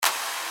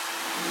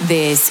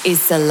This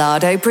is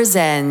Salado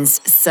Presents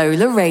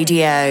Solar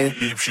Radio.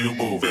 Keeps you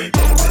moving.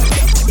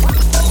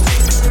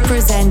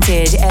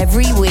 Presented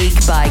every week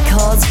by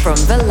Cos from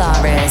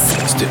Valaris.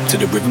 Step to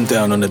the rhythm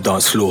down on the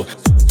dance floor.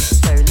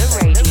 Solar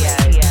Radio.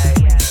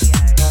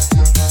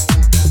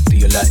 Do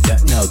you like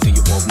that now? Do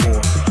you want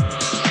more?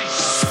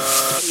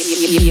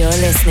 You're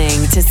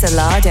listening to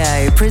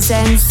Salado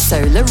Presents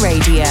Solar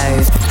Radio.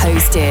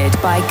 Hosted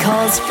by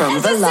Cos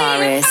from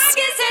Valaris.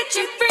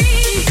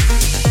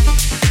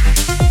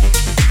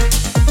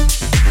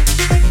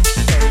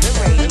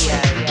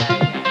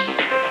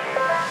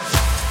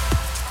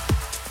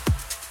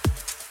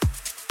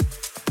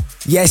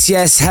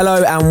 Yes,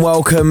 hello and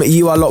welcome.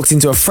 You are locked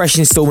into a fresh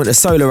instalment of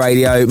Solar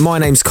Radio. My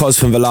name's Cos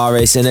from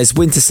Valaris, and as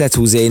winter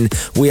settles in,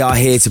 we are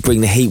here to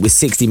bring the heat with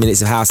 60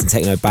 minutes of house and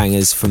techno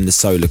bangers from the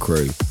Solar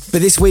crew.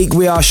 But this week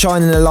we are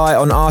shining a light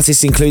on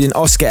artists including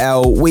Oscar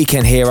L,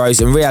 Weekend Heroes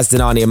and Riaz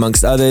Danani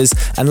amongst others,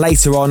 and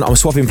later on I'm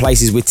swapping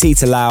places with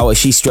Tita Lau as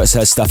she struts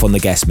her stuff on the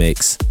guest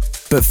mix.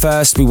 But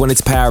first, we wanted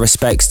to pay our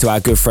respects to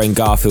our good friend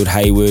Garfield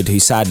Hayward, who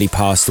sadly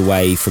passed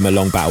away from a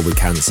long battle with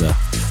cancer.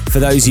 For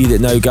those of you that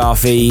know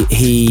Garfi,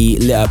 he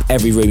lit up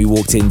every room he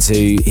walked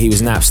into. He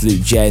was an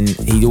absolute gen.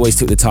 He always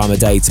took the time of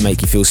day to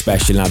make you feel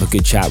special and have a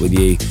good chat with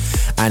you.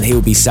 And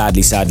he'll be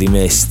sadly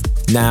missed.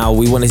 Now,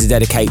 we wanted to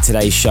dedicate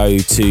today's show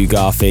to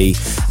Garfi,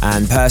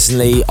 and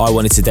personally, I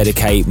wanted to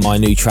dedicate my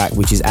new track,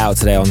 which is out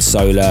today on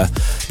Solar.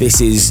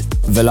 This is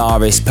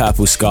Valaris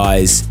Purple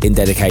Skies in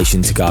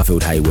dedication to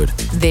Garfield Hayward.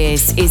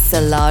 This is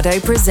Salado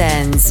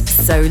Presents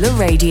Solar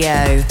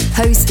Radio.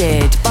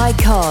 Hosted by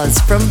Cos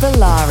from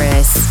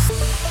Valaris.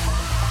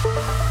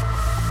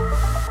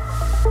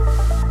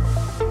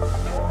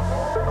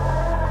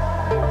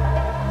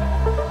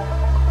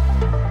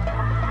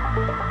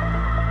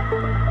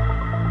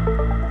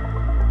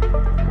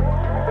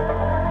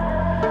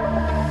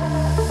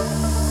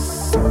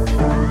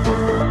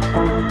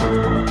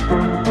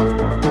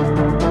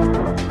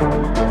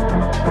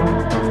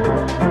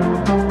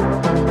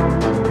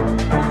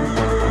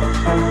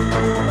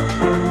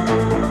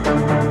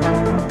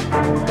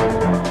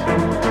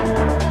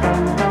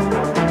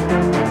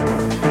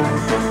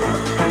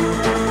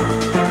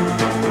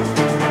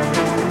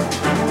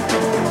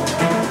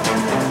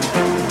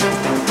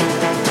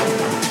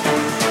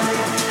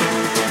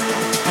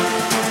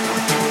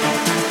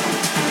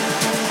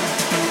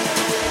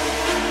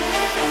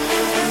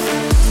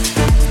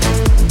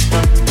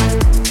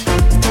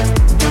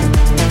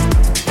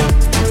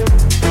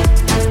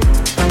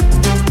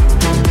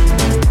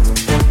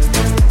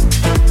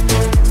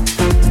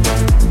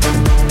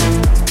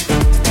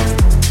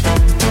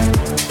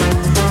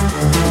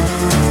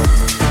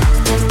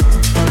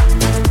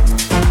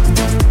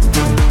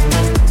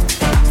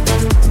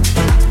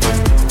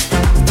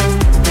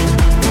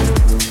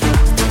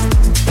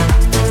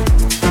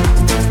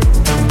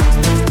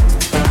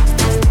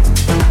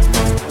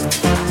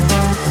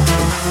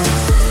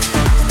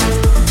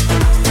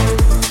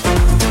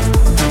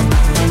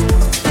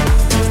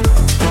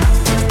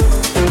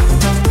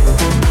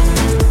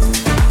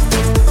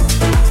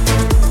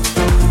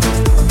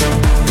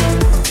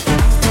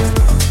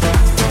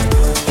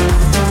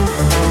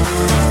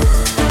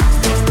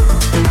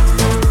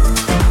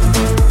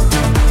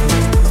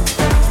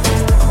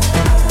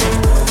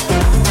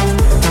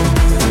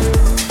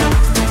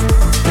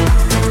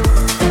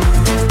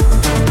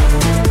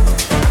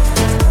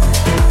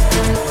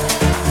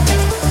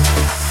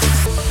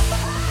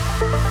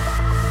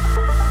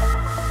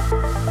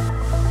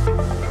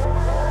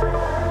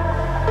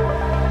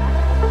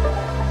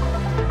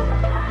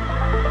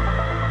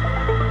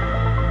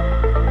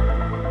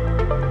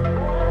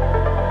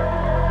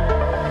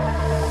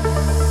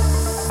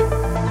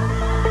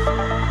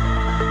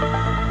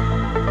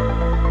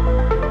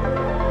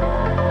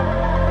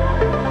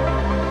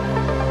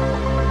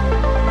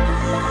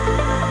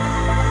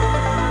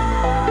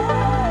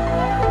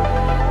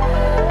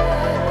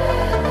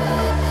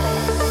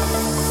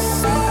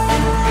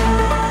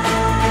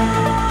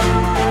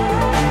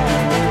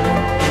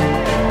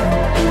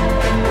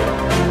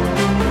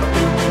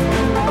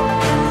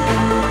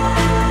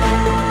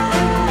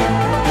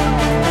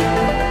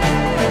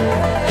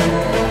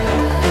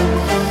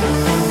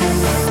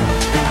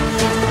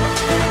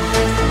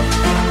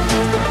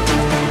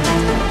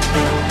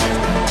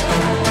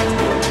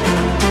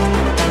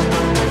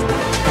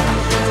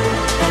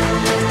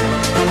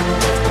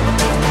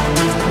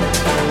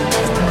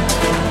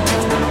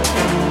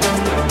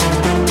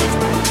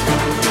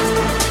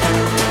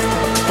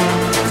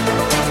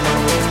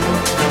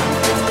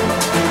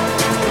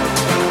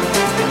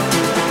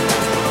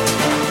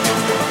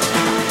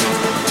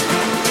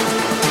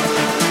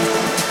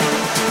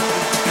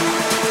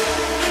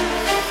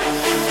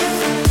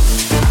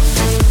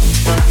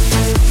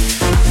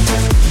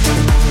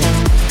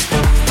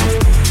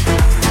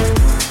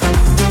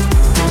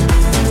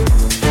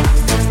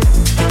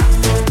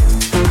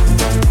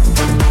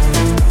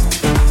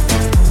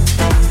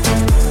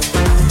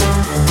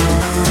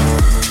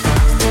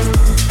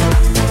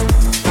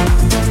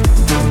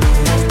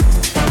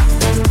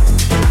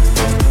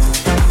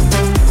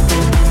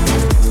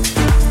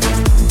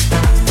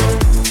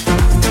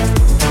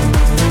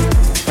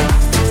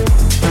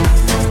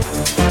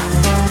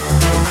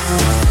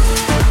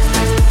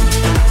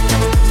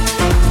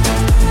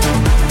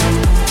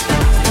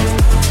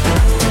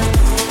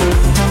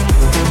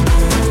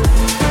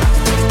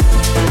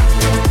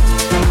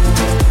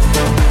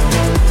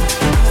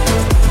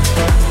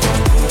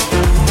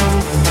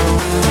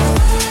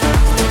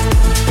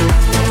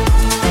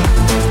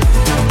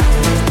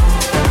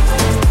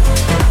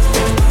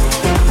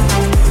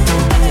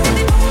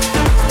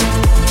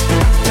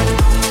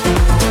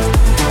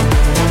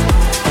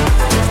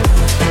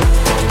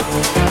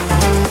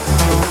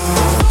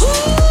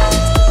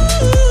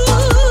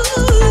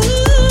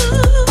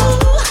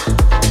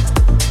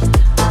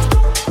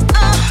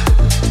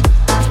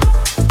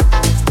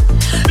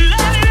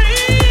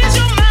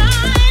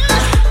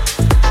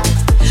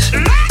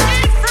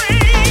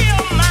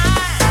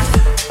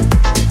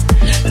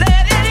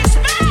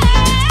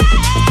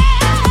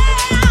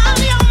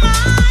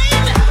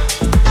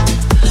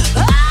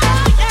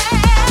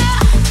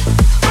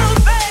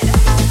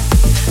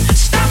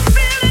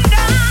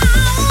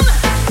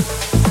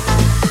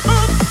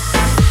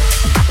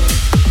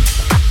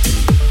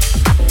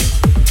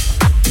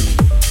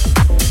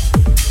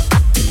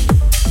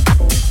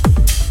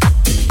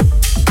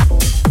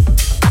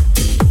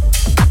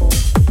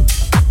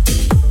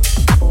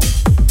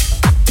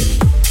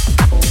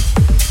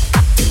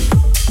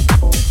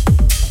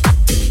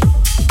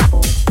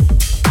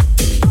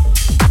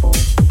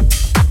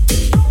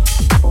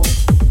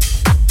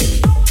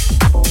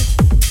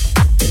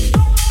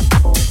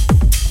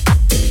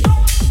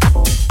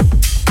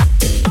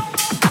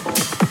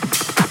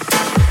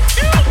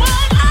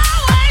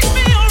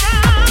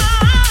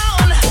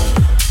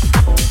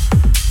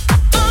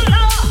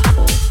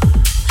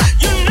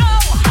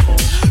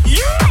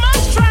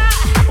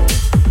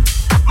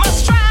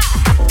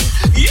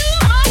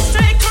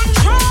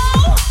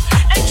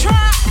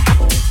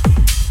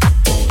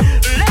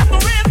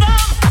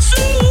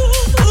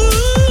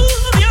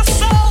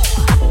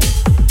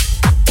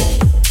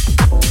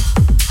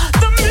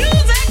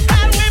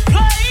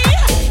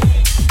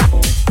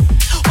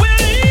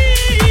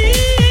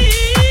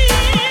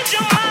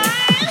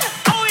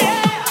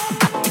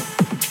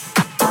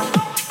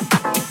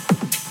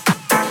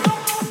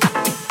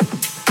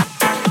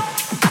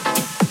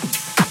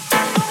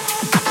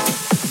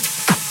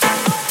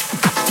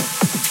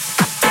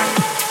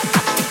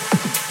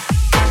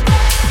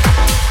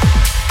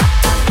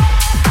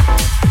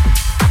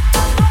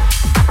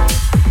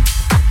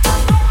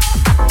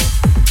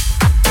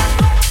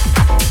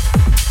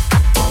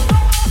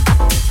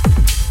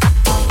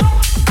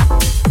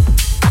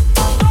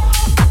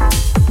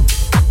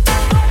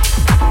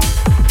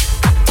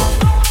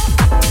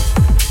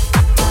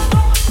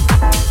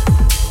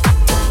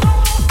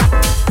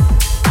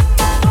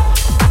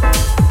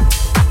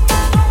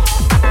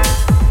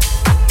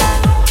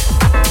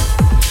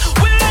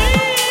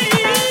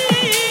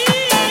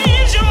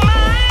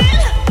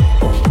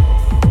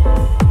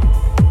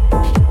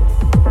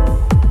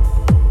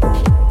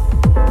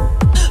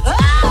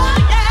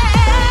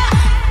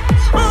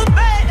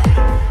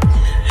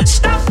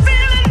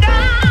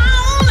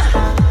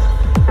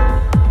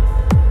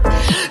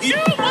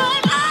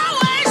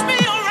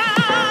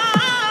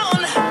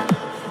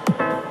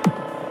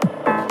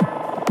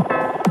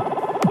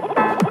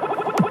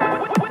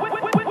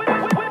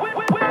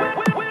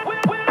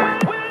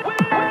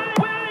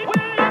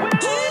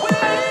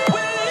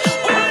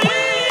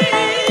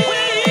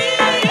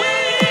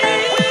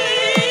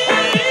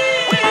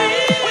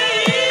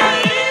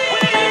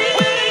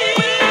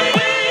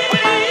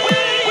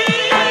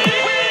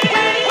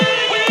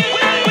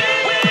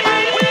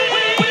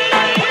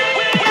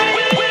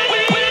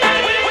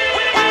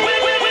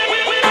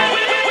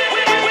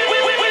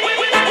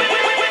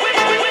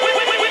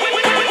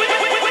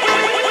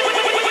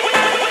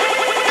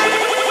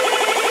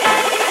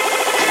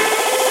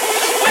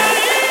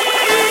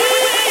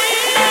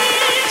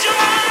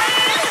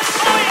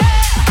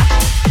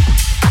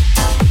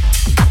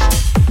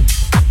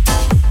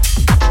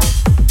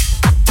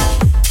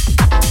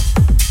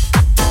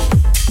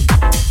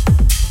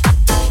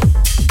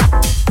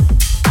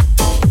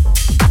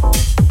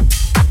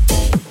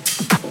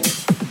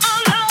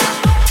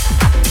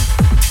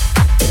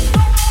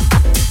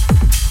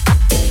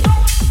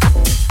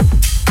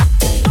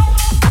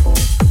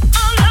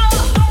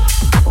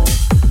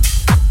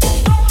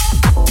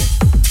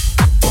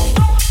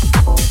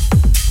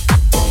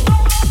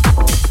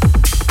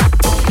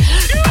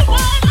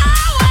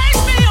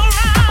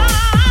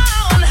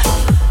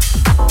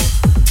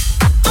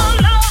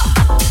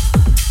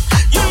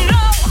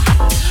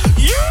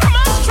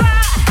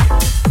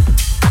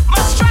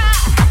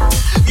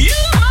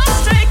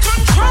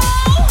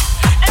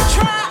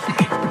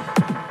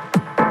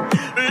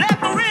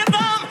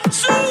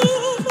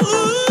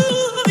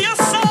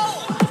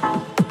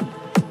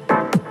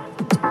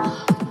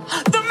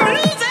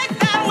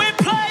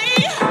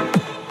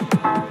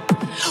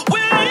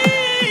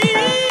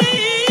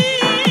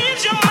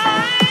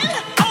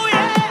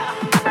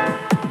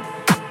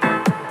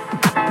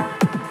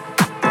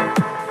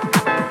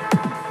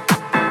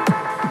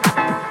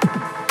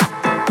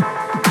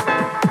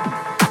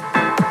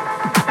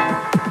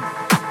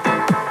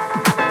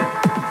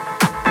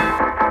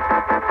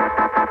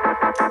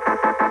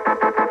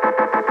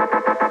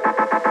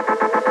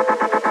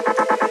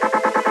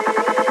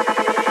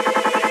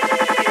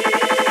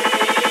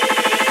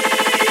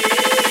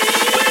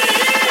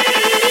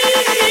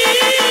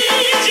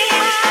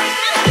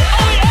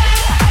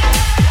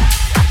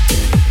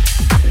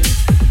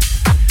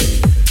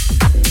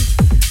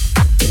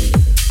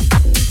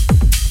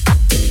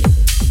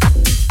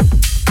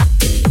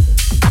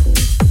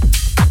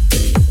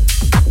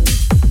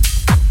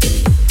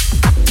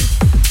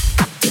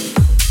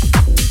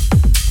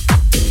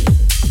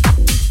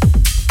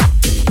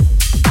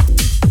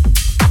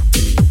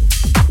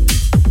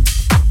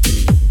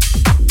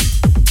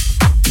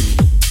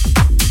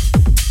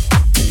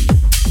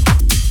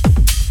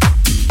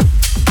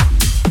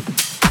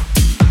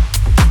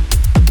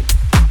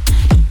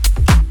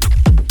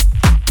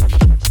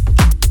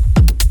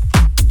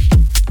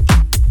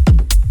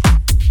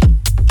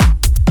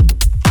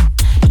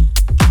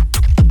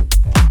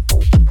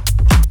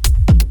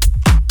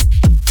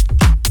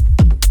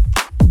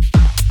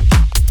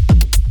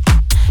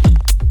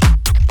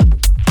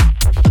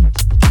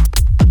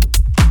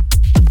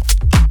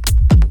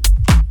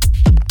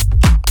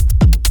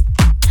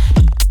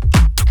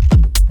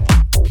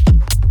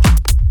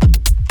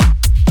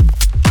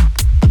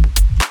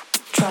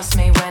 Trust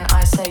me when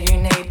I say you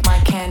need my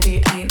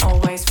candy. Ain't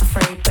always for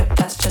free, but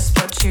that's just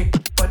what you.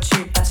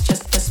 That's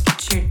just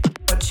what you.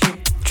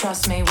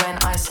 Trust me when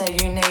I say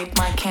you need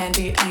my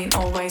candy. Ain't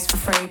always for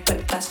free,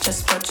 but that's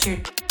just what you.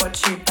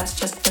 That's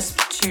just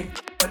what you.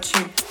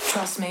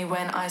 Trust me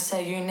when I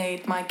say you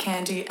need my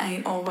candy.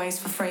 Ain't always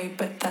for free,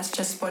 but that's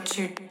just what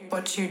you.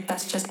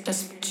 That's just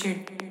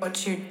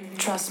what you.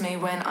 Trust me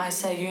when I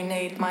say you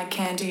need my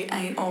candy.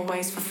 Ain't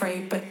always for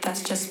free, but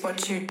that's just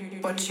what you.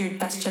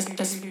 That's just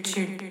what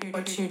you.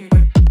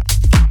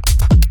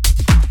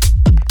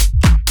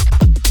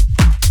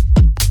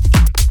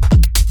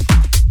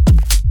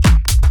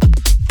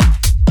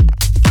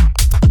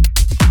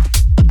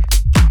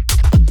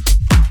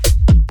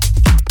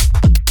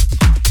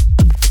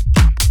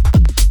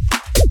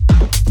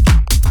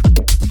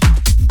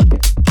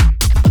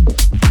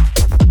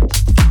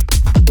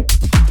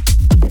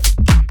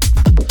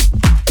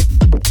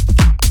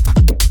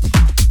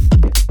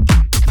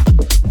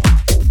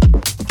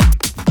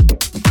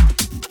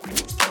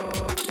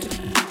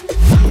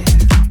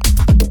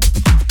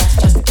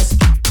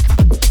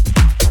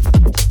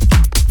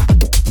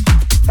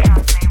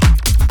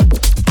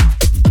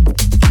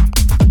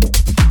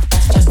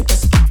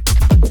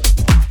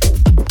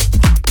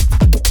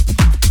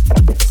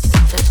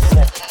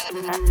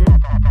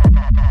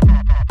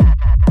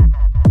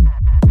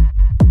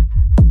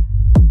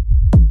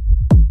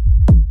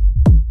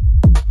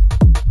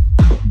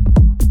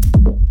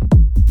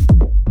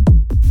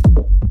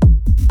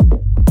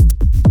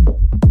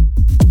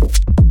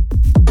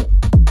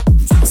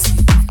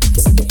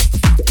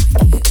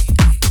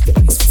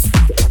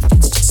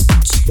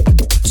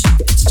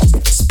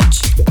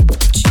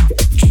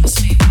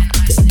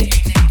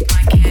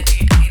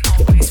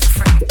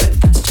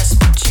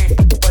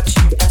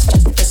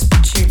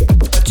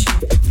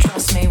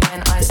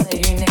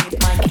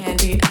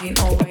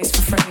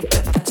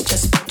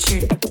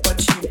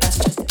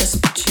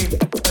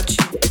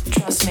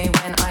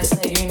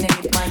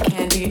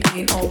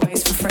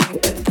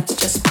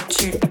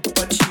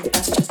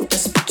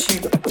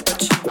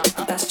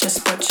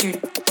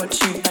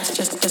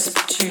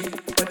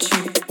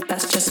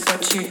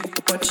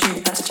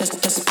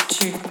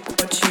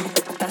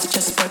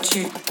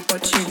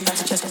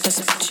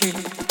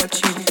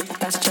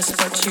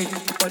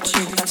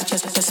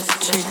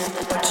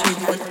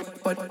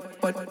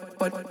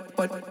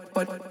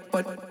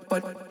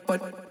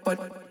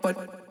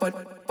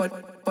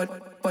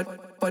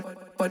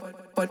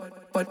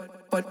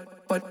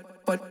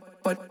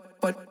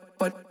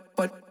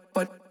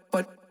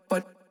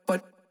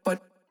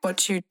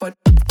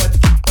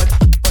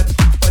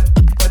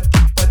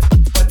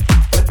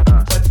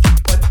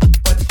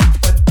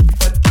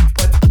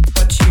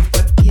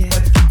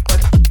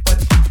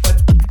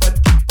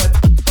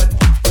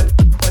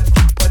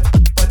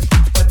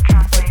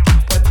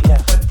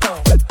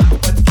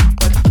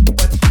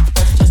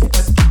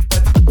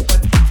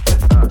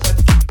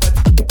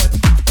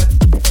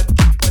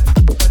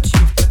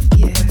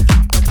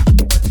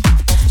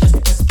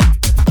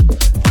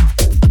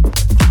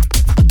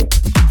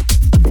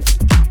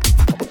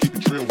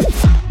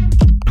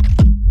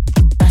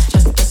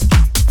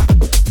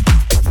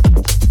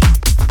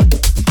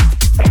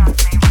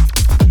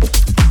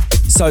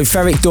 So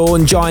Ferric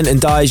Dawn, Giant and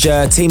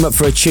Deja team up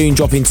for a tune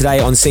dropping today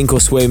on Sink or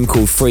Swim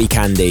called Free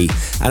Candy.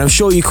 And I'm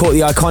sure you caught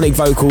the iconic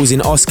vocals in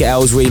Oscar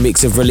L's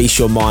remix of Release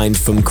Your Mind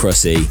from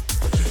Krusty.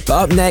 But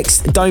up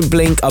next, Don't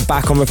Blink are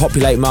back on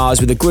Repopulate Mars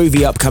with a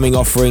groovy upcoming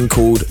offering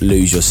called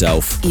Lose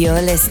Yourself.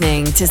 You're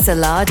listening to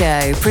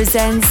Salado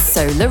presents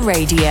Solar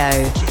Radio,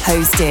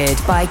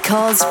 hosted by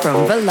Cos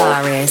from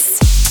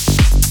Valaris.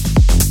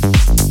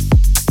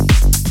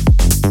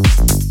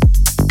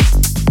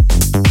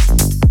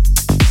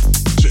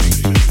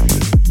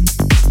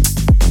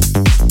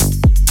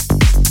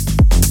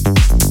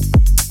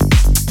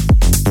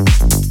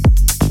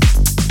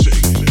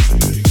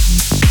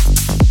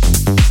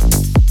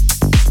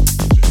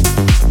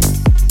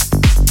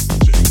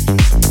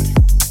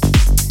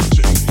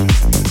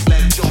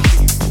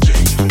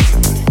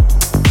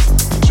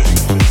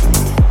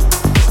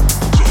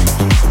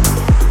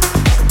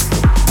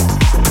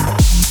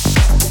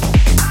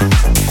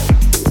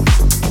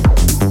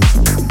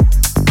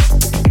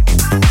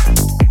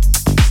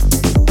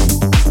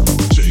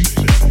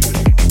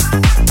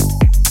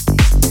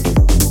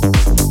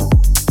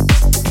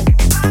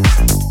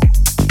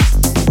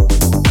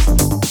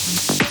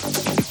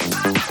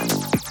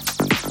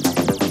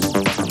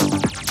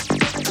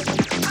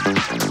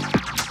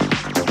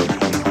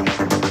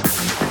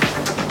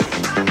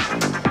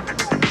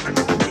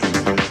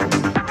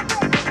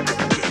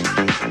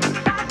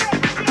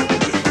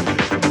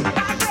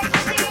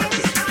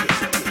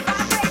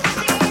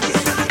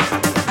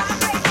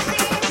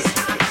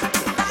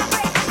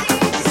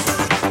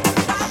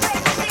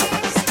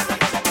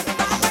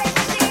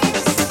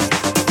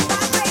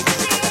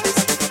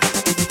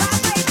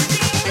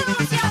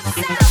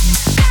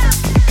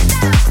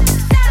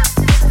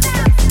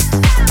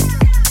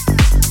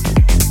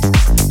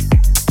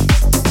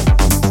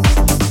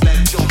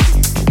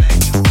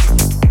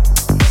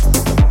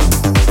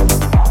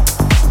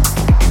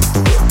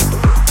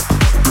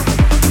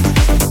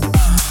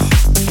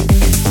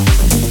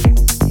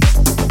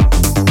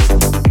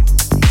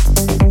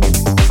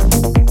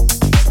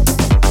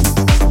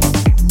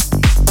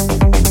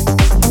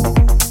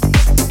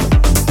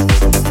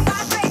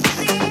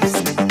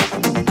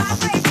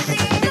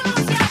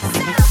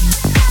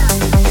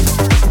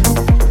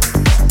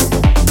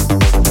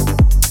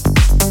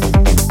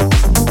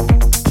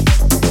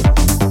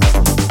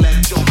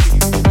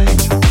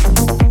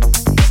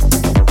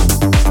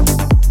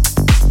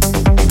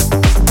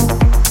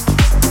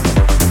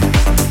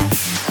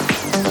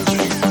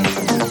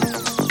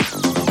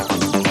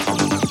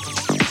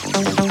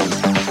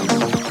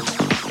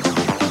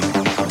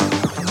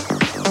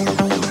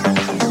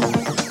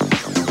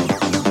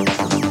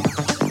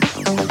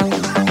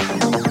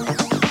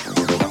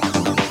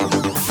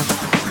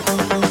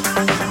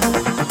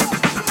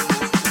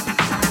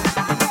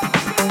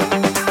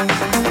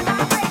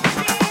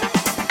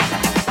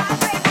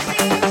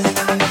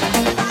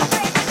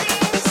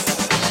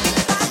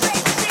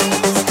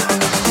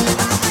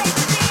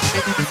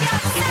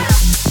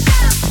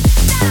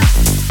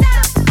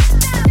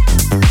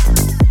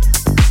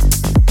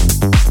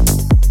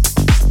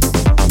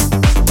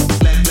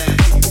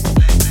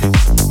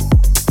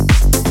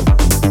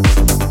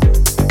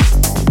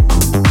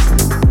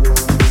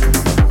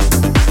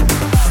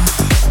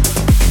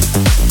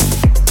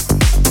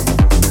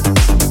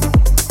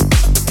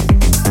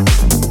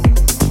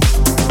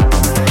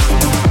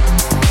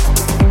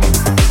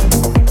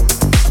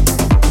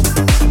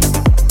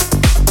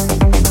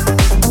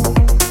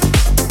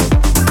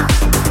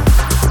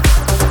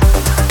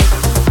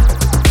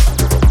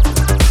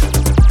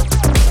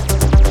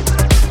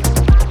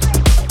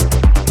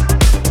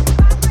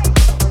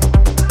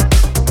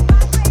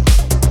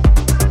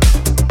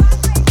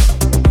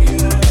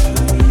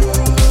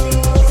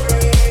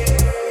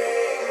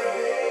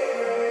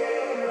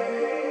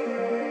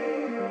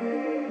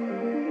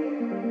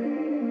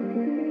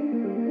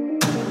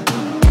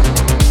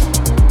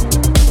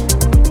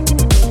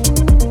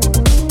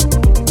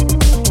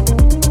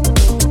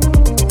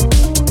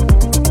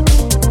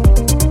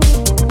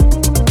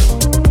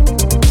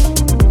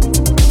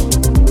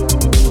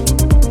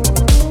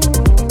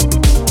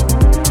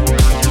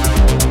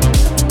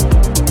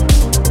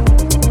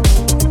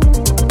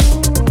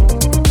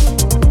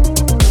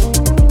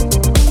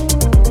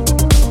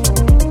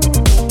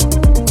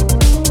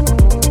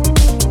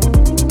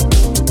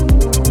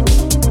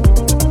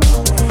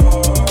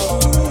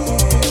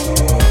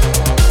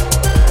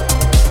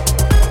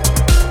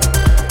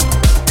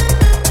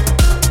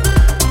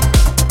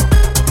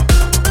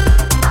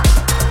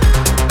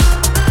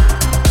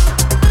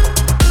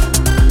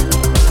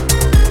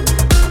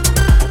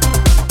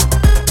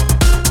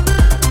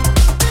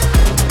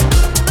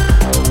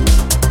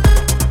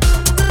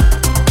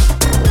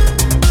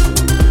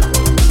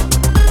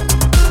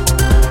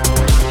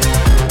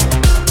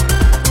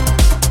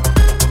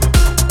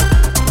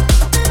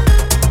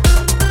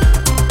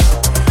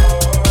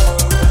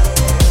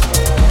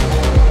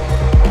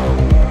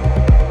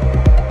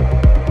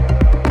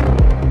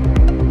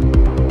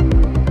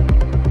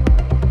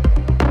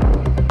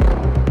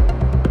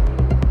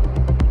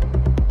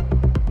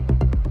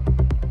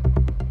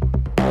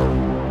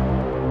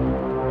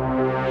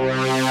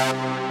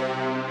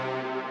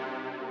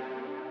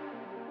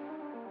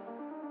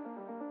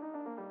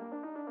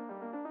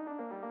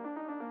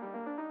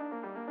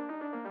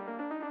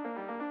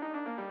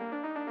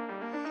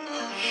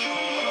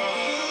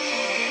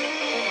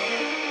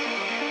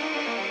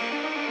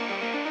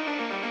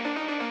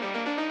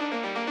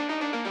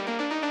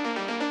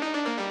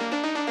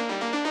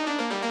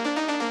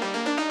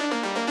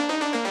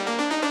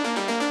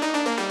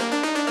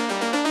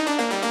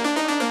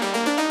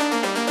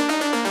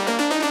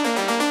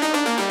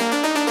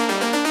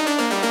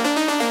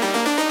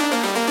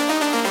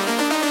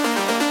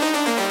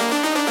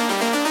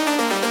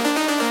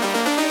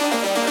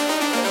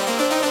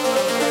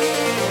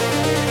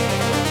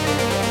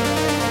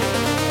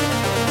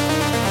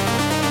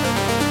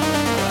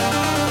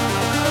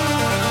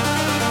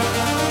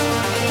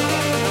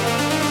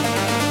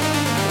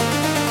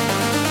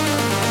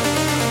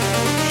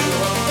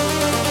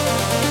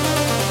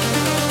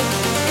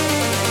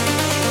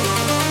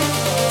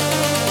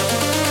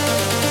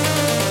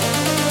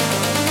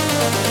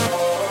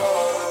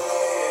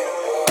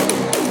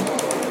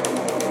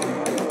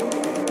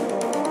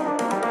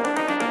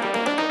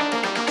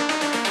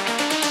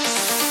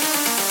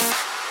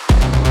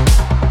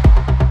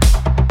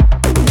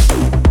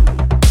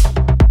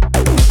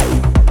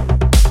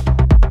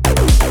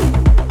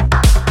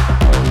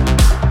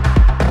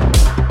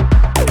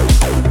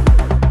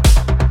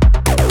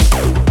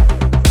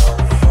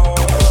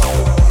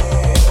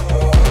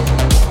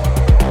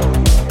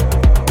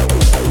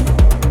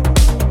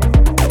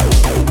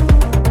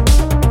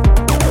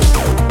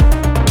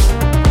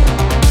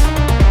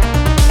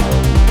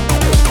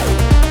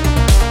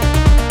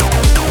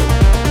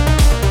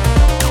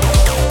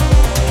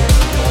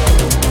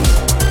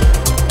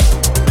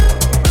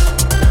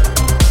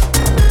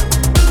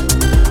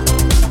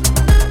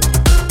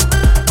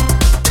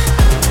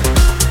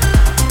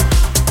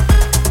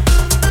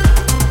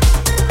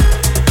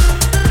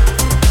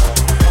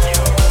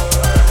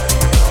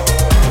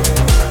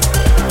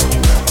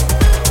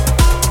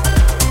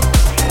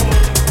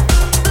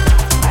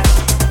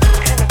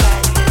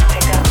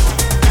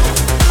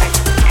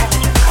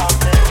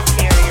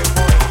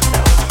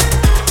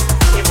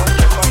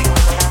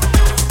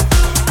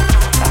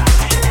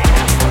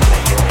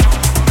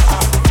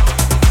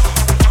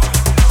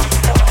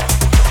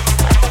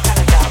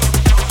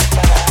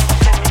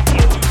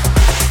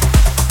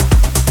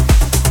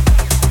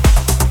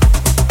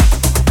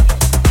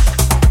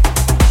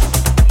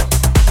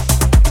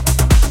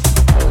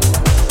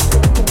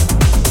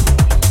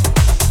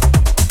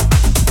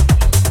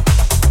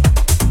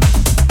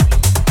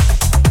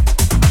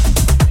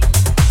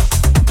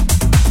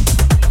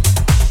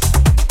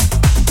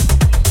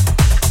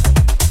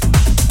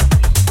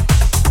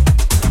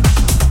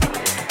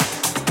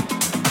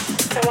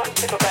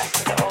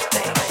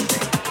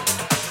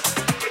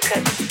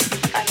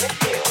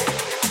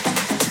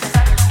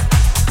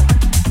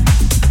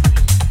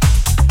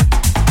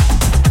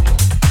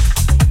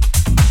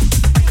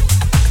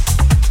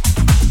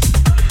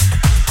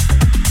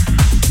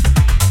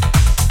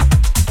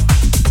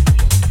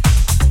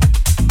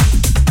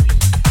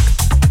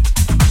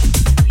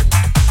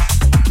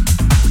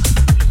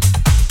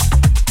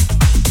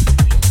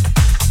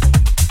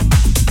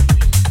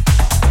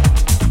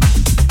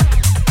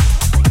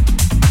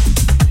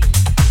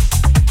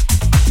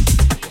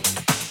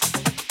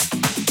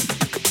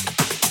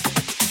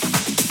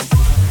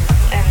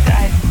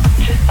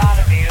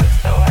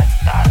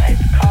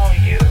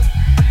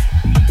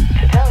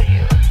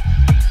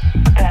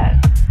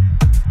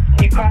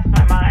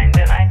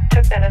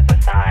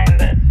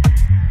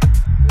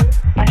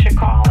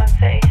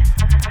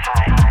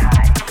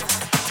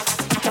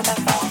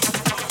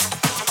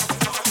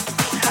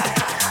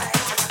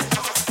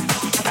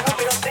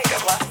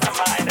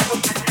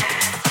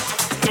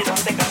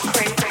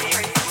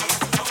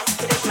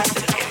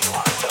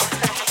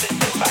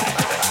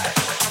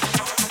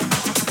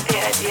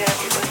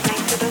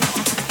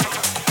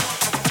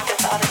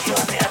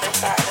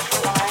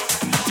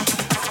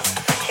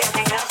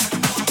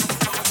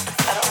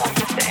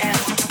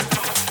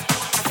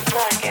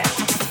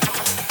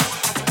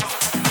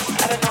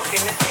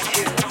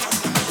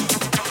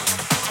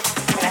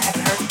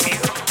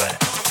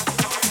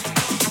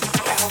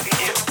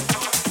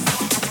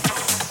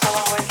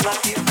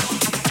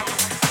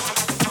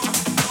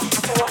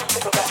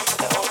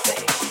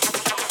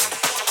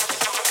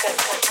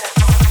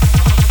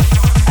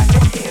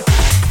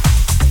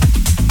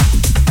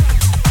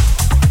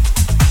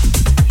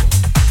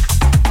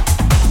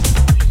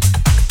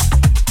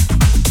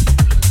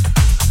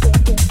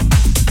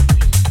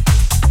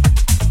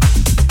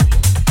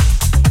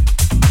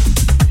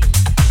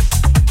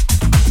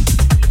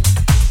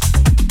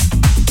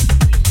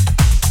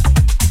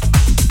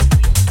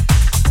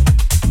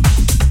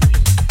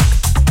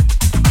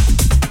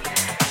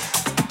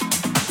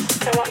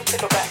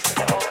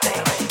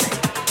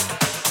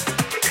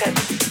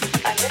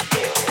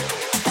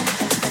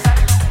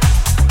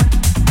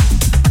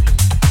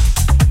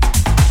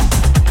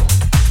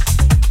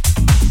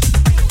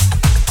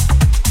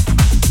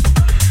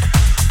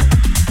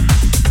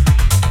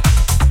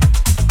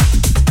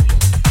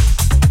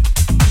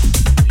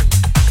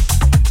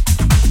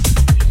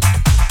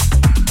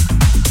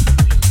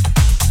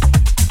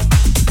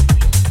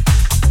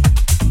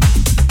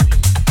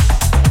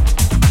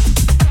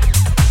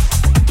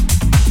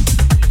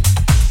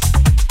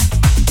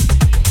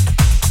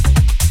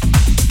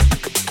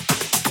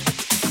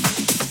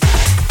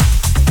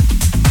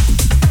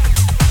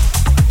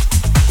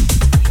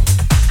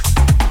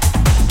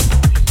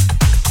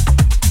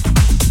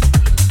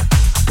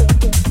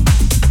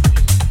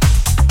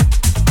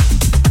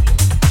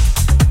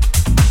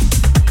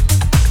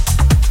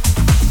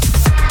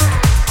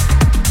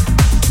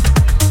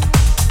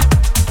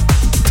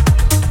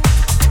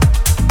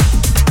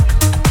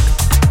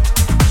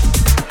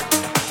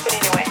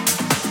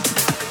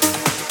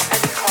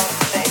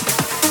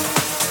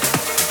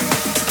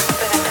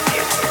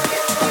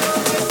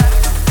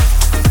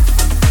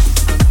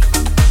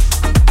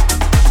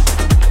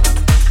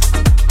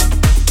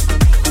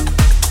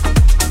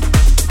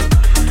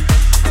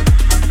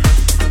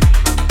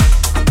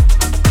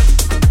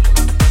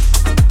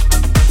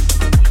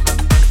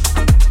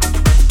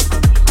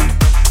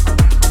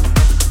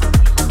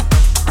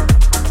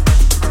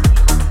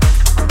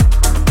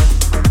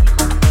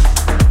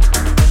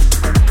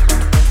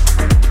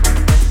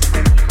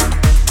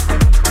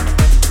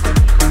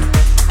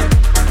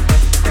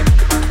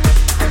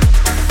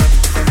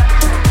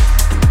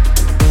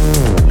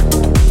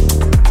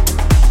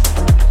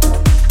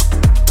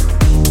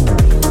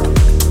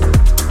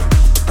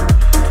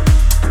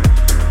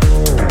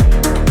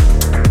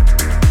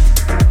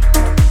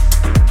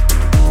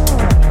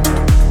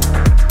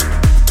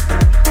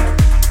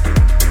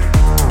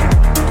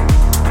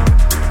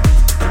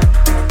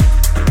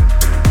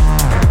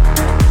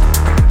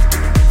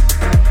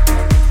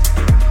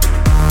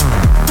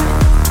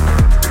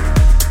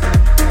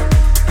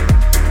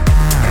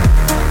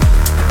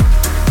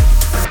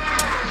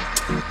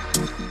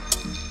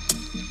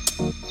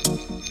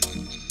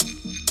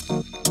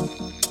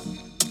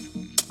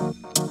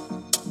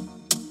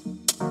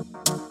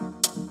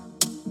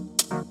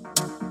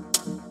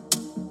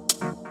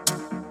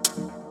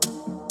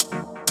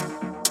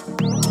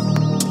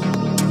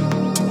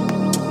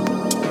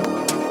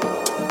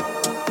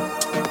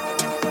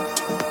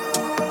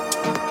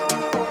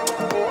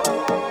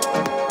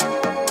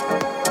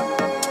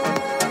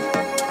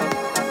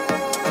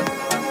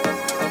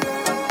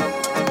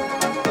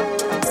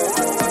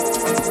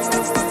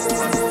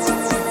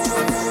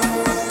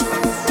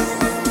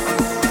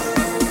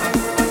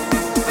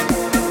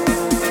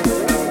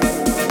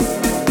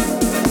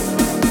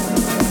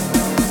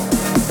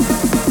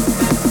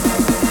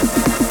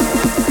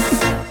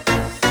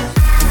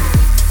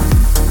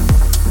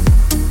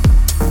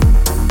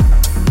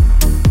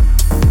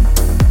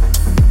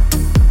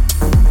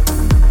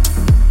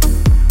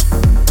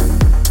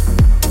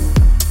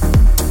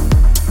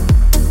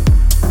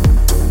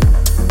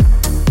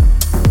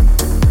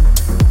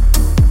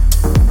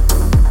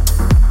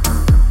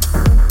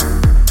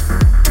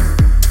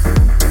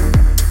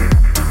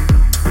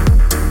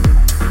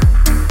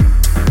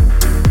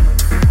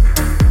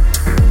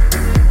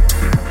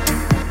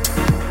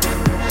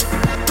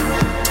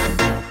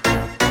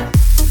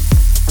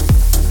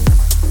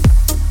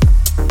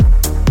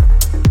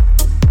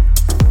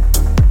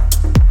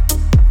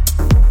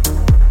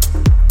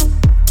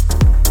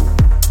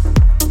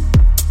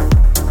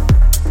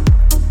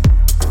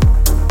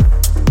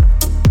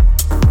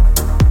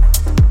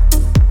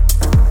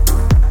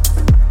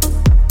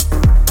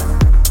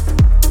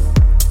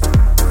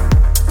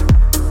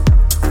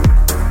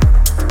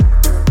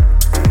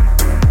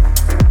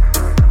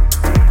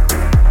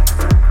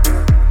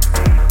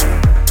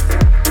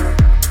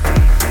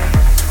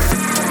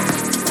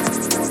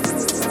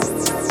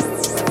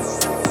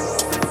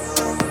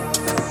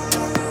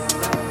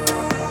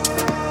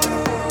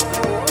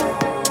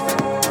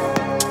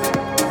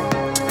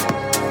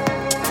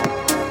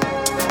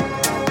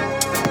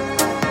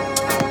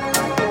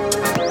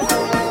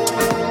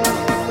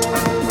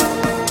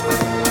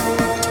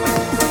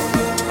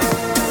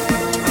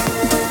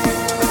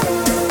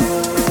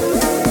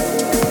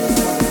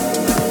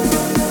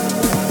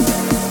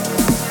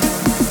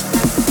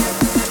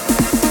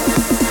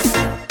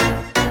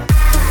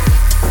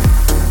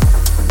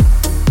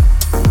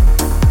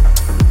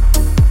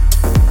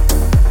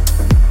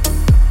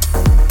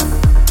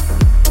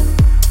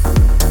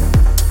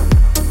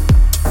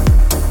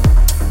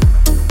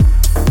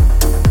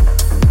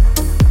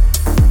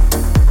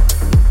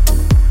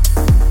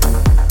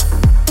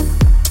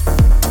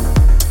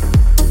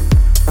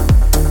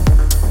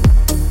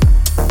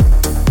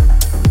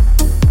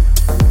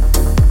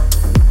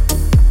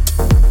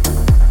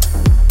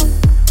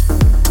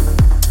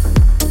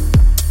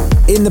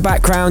 the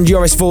background,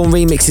 Joris Vaughan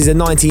remixes a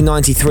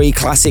 1993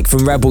 classic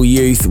from Rebel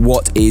Youth,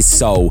 What Is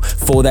Soul,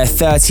 for their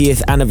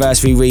 30th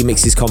anniversary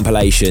remixes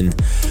compilation.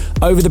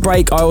 Over the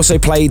break, I also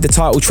played the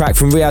title track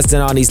from Riaz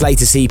Danani's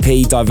latest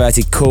EP,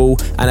 Diverted Cool,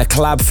 and a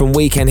collab from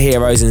Weekend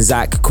Heroes and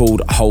Zach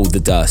called Hold the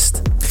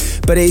Dust.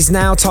 But it is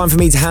now time for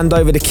me to hand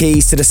over the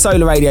keys to the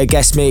Solar Radio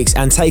guest mix,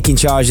 and taking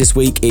charge this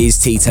week is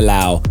Tita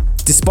Lau.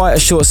 Despite a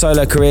short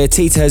solo career,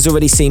 Tita has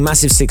already seen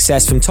massive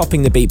success, from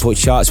topping the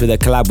Beatport charts with her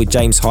collab with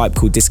James Hype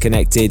called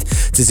Disconnected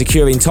to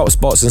securing top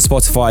spots on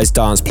Spotify's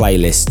dance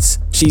playlists.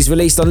 She's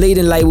released on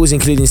leading labels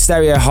including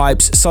Stereo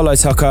Hypes, Solo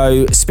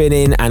Taco,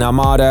 Spinning and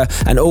Armada,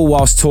 and all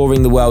whilst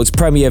touring the world's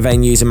premier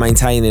venues and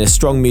maintaining a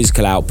strong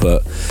musical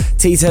output.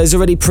 Tita has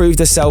already proved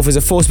herself as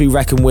a force to be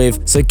reckoned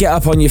with, so get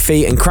up on your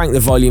feet and crank the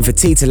volume for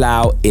Tita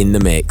Lau in the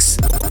mix.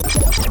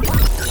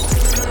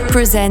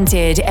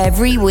 Presented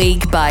every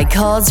week by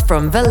Cos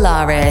from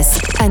Valaris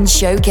and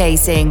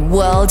showcasing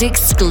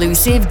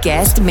world-exclusive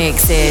guest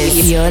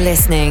mixes. You're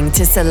listening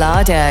to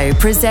Salado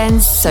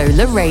presents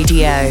Solar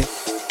Radio.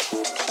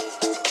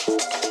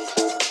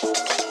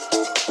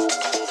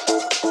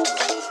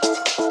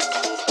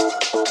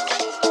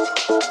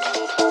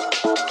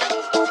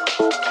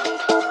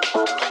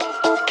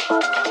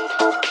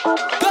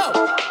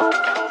 Go!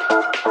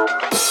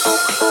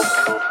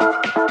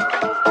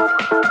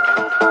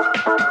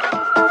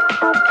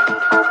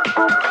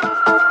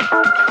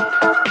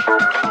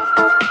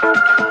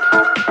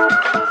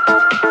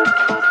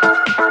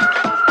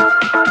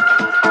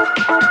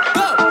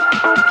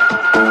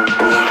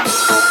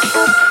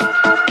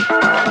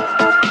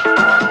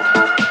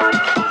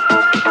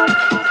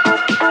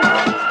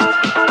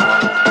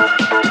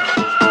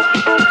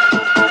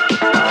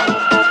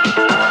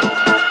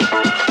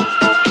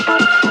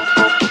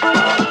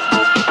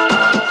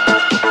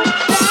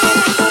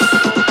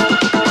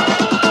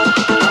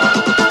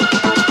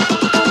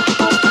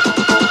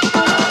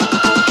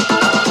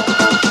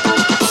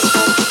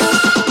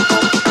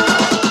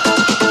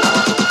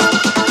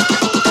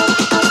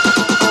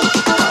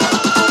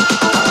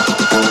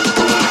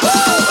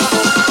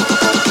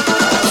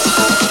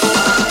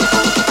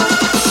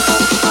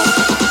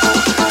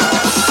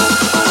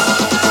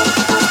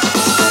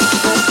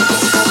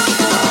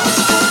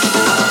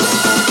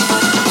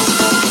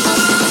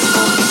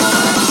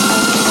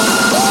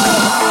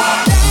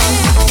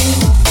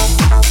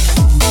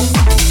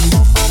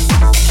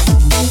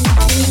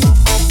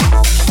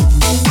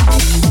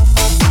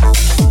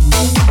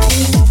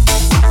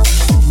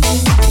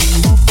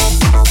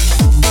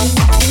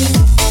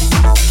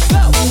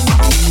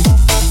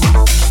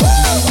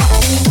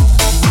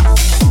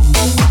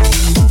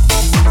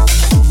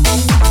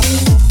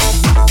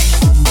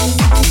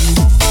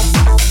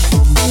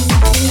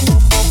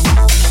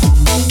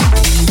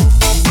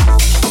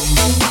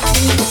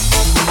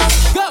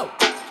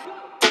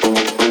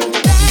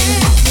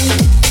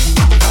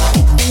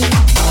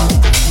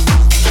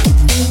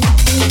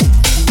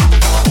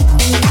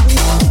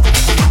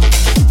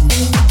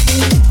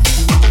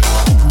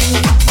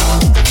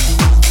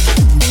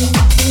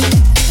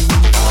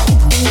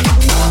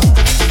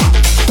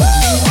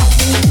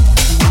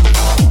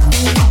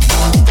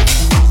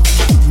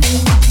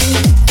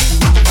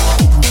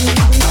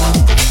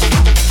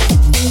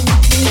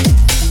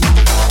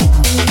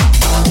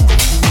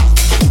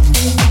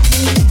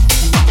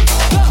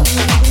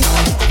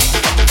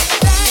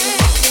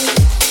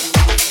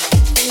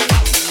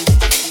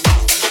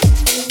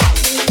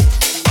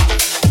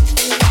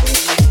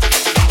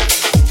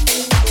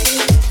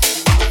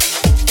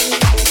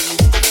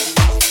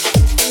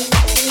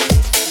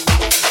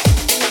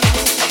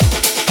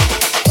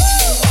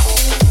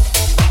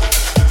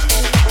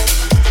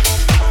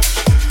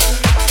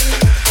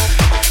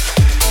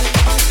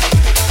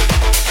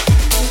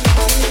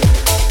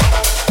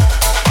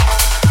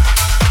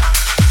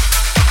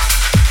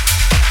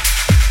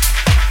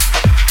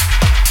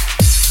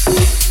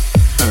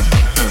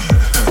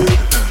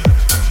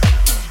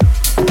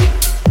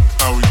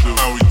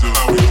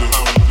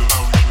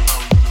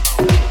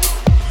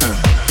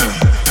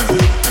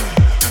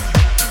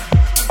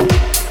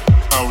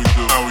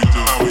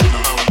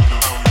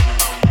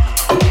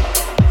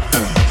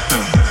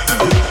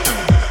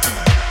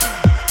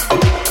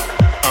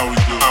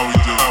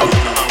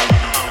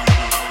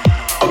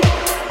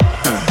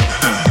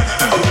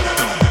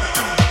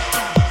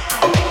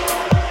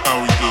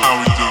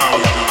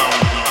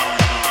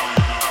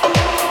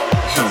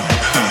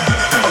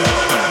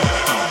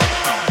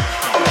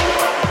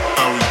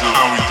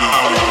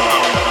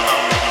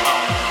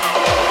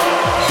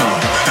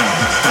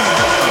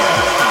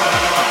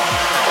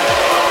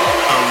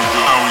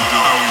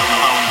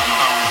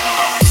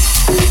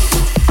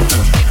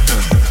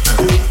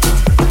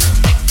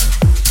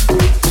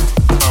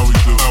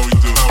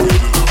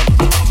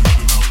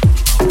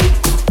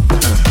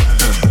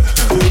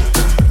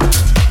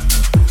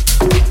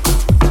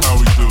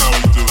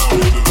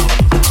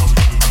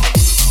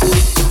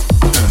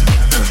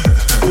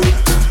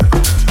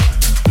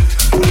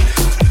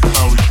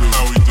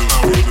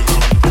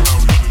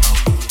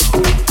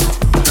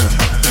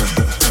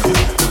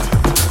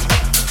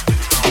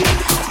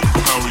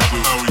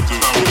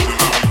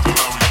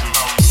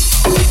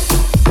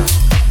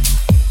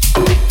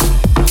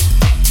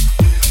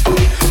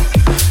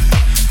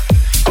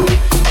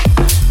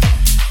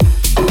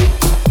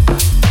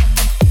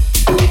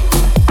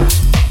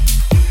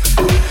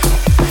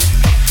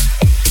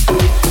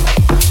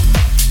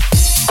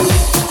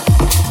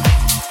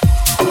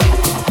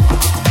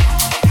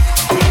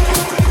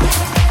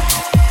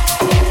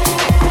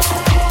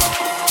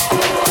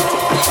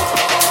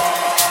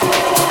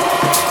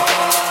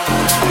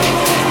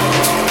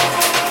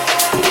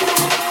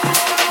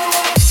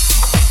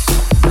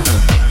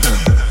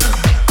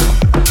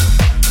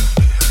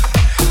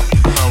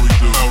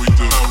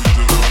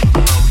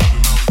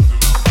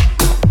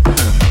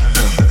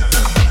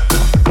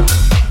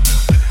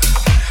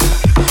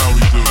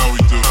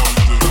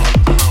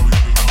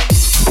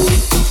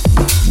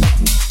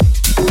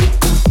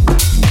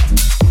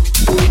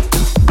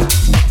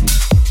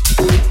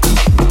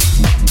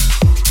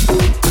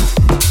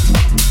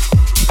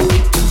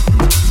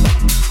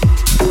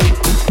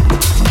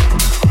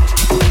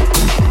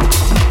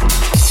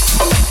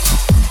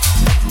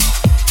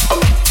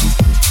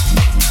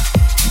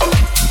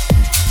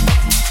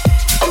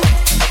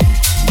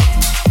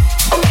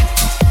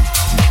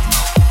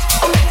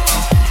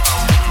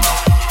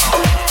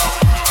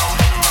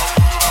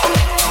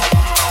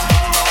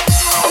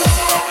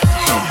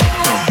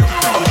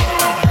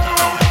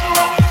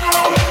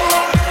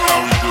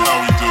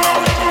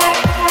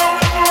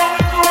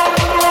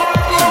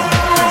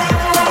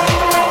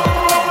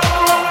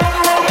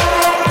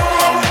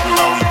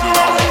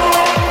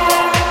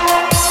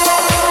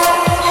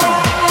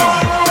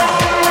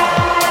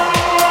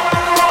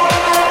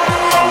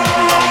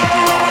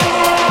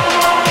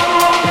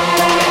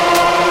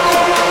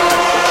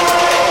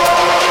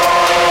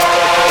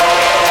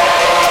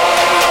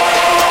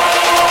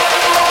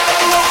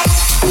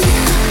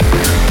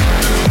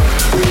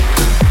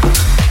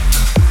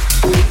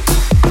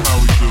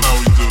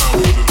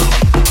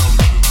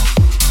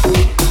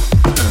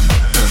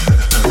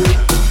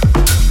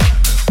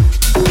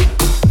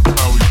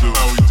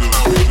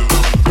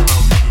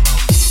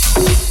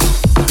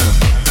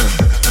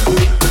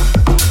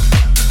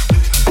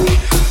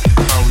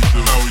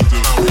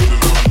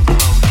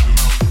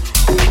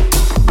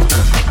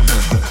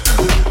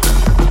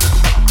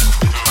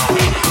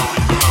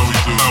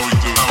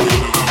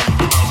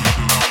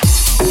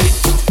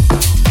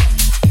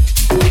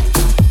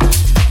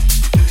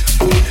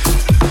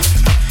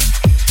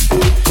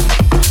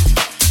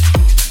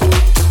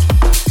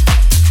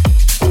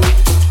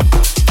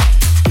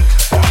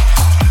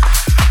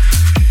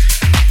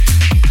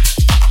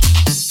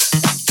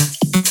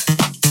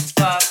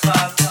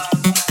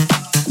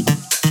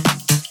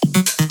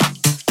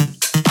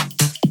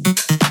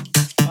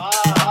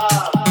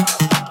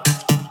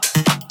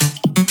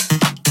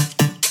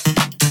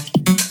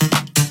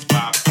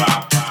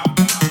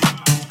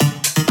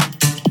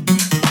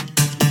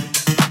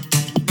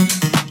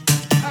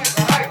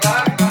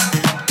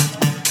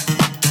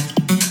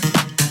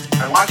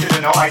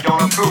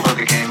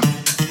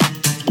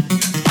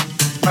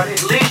 But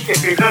at least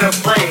if you're gonna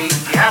play,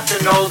 you have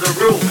to know the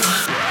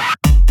rules.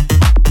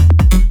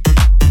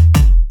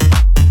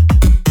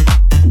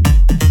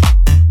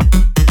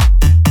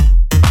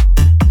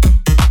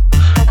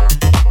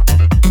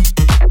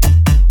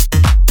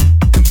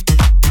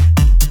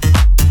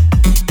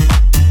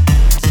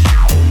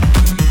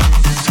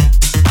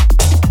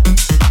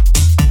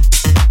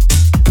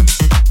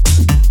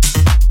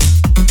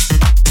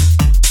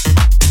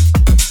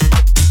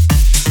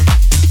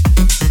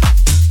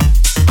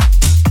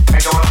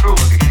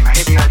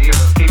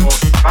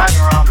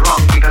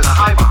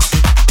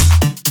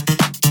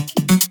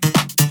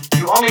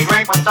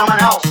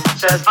 Someone else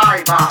says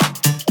I bomb.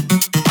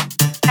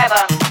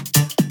 Ever.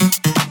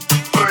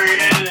 We're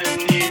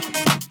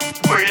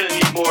gonna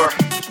need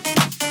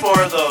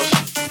more of those.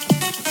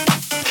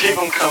 Keep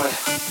them coming.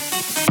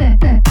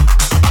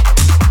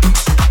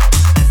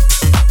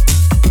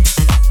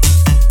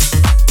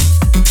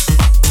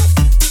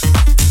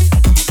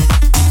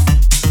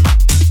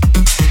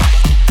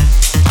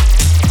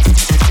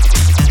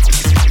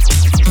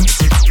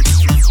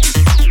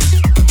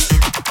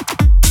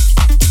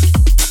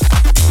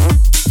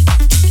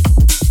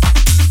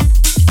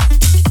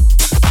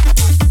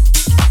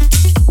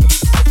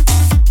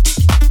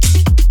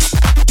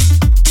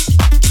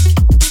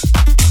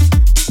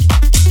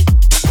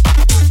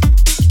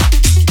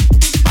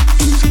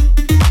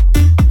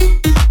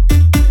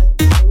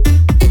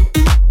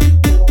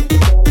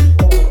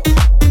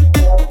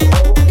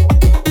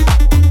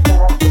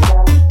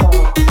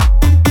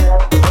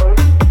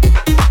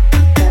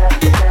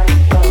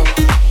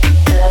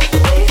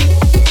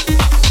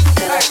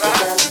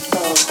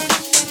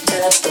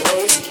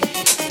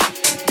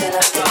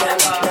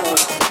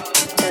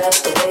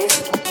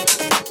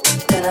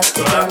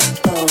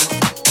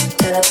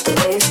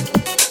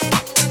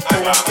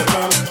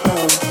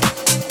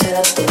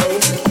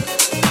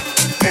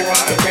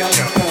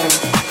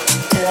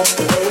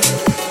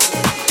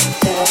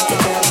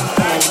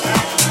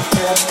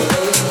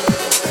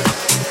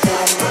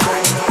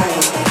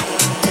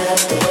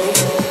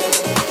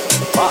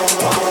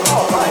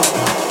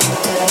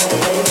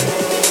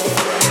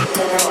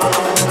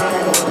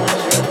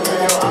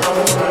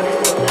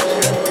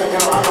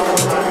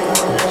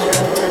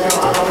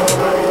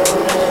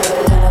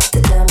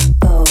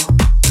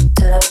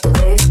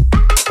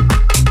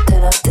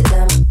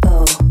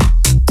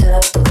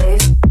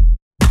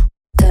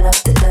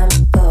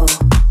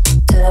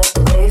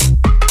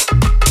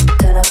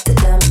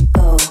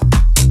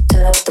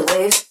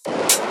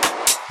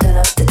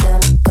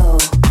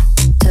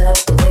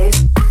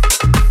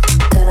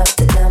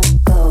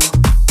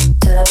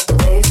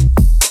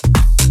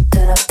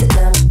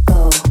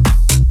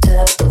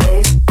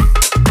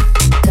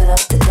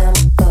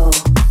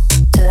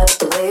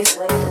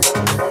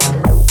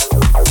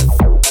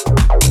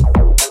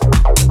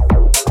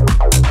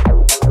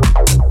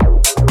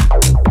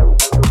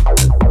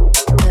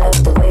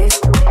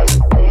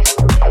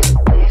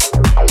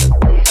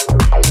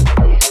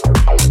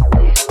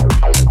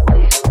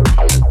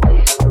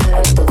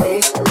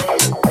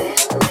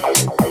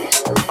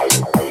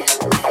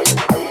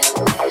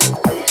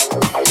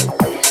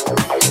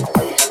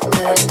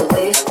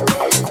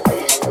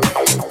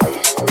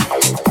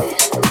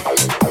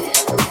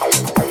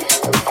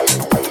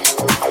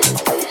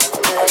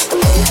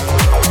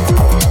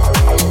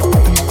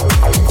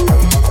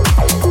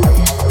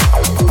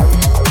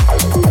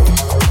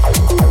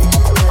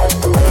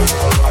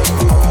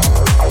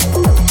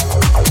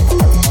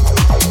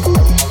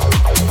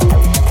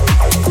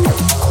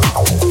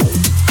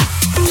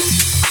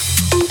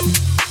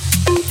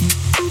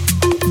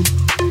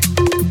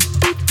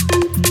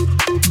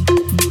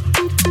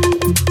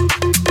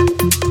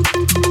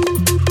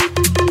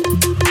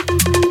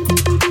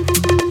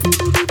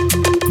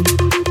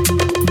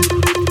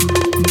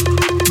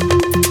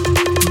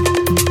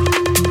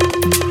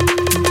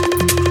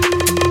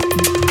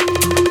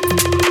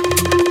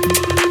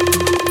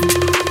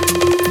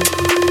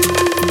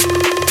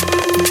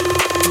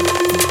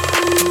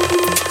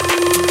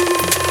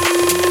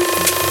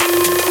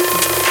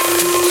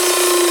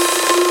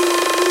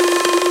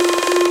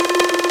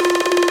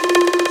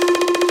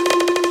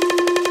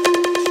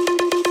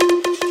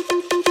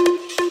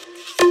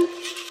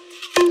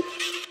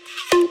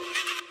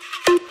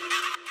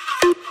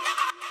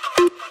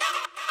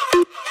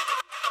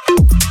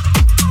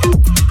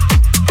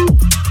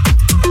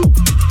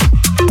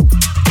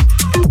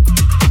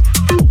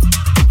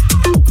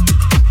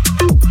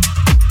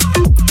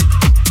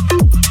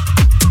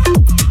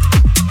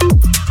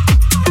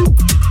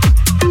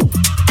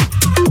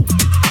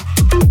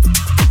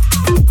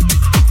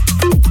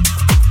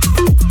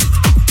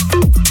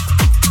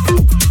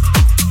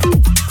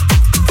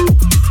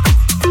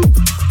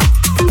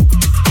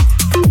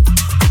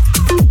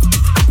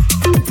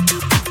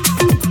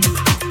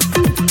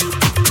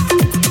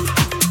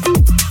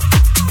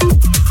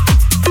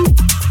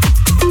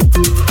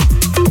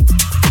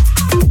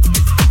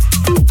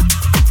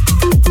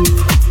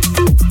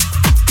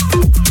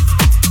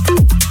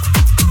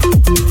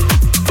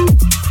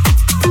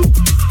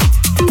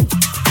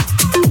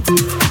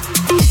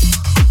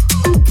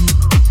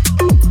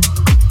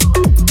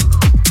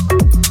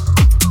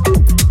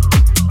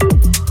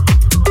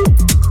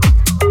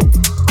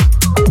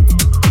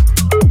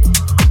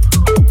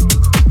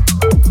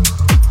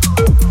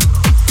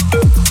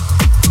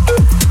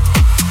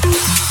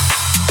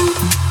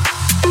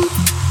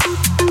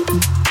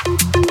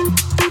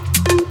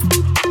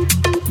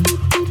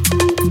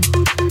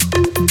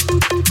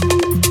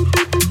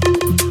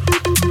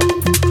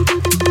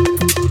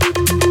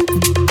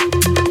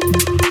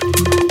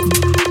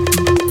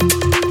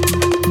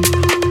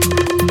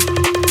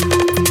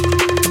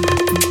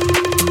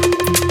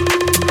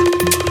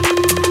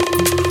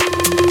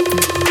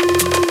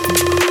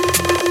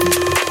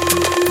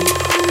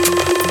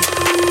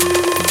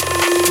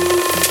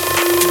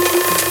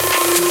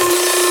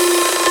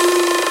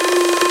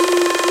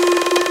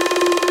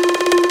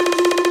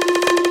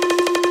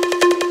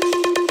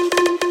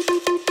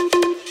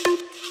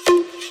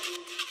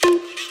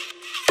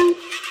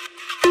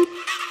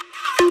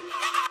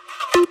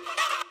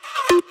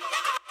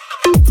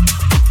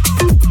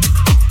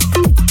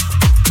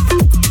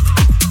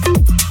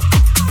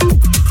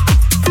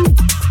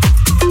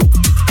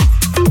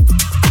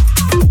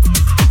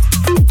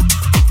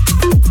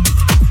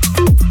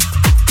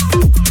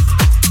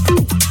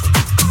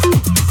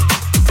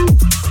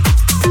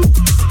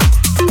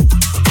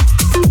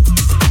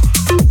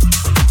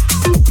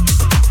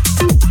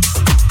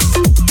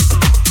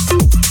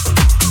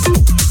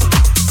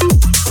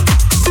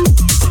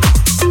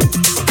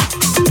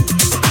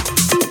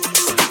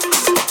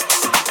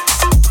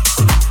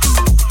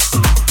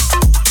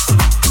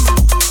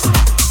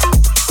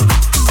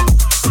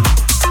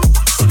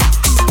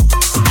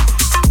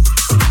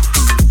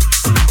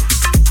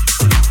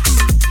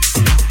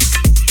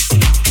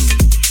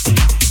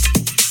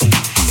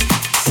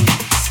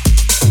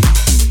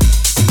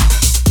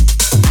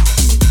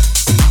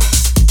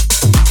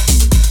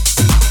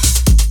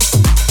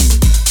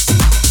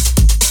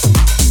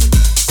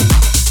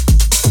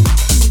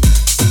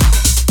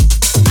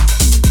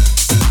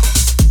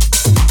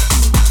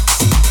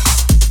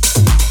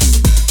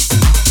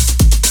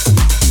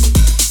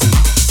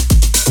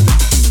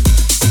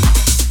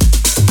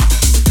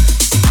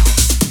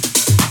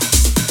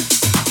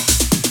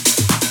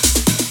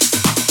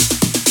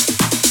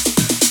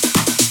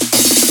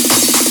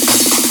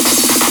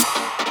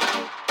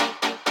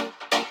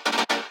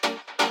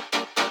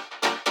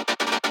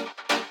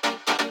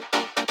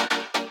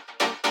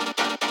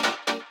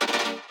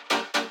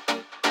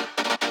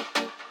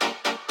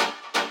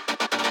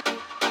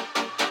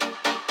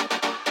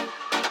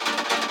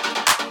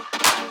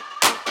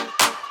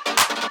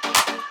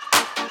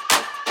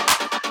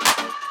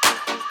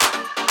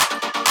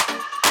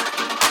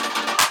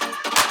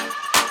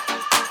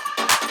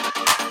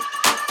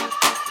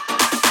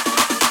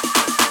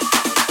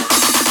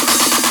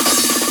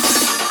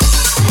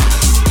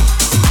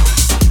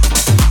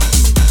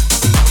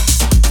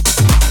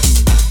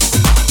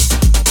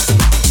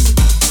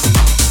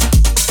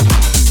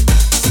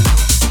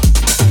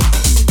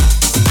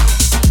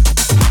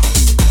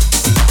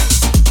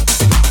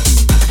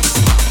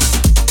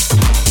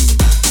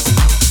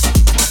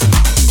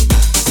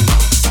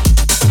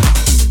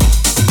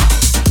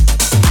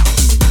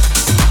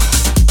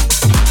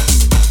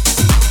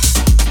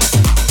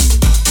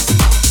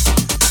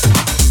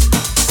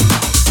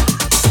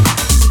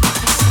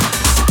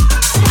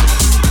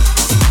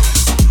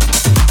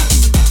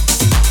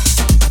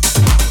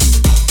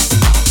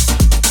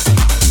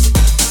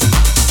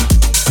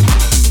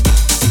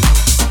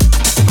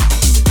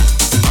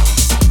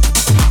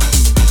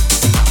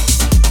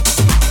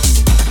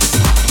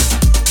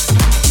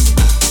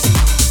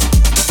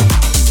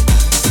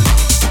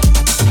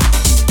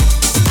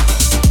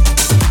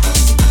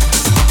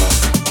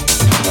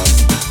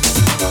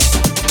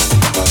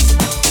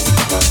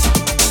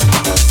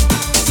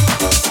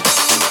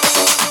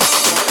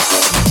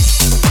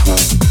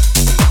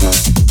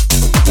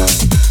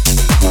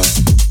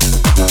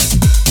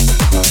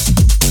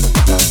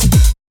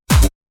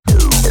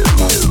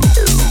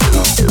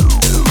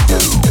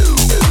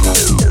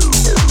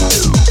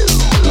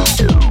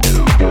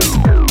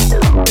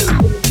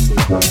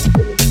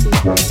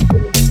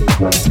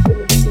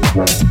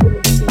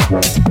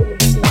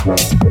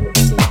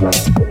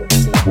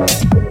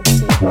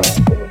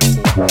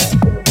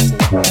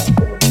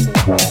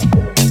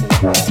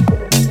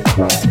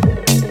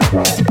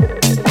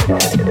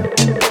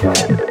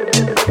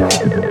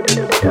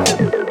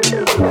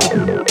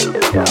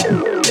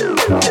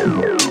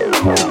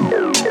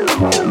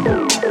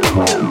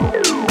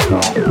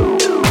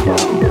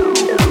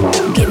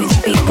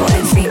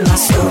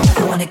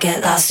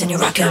 get lost in your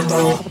rock and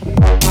roll.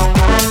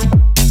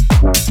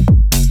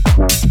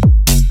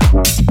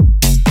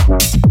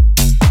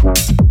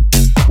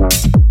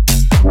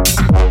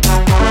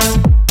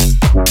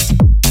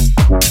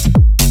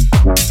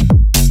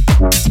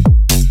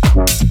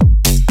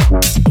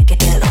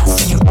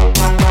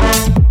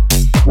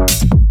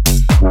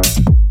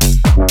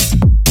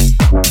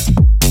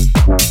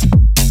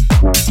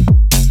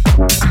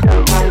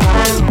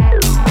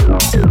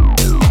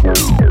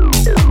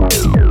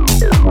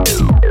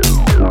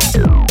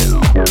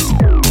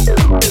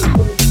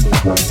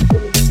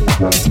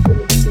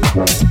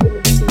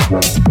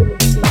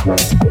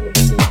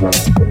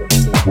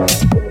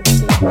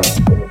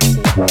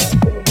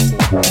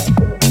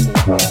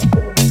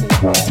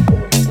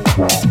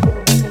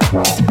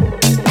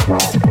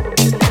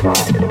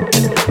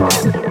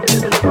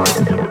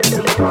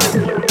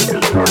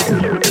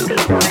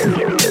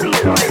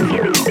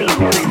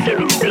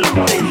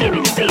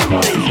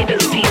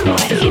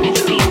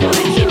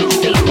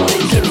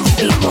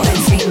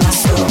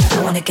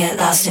 Get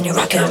lost in your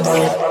rock and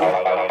roll.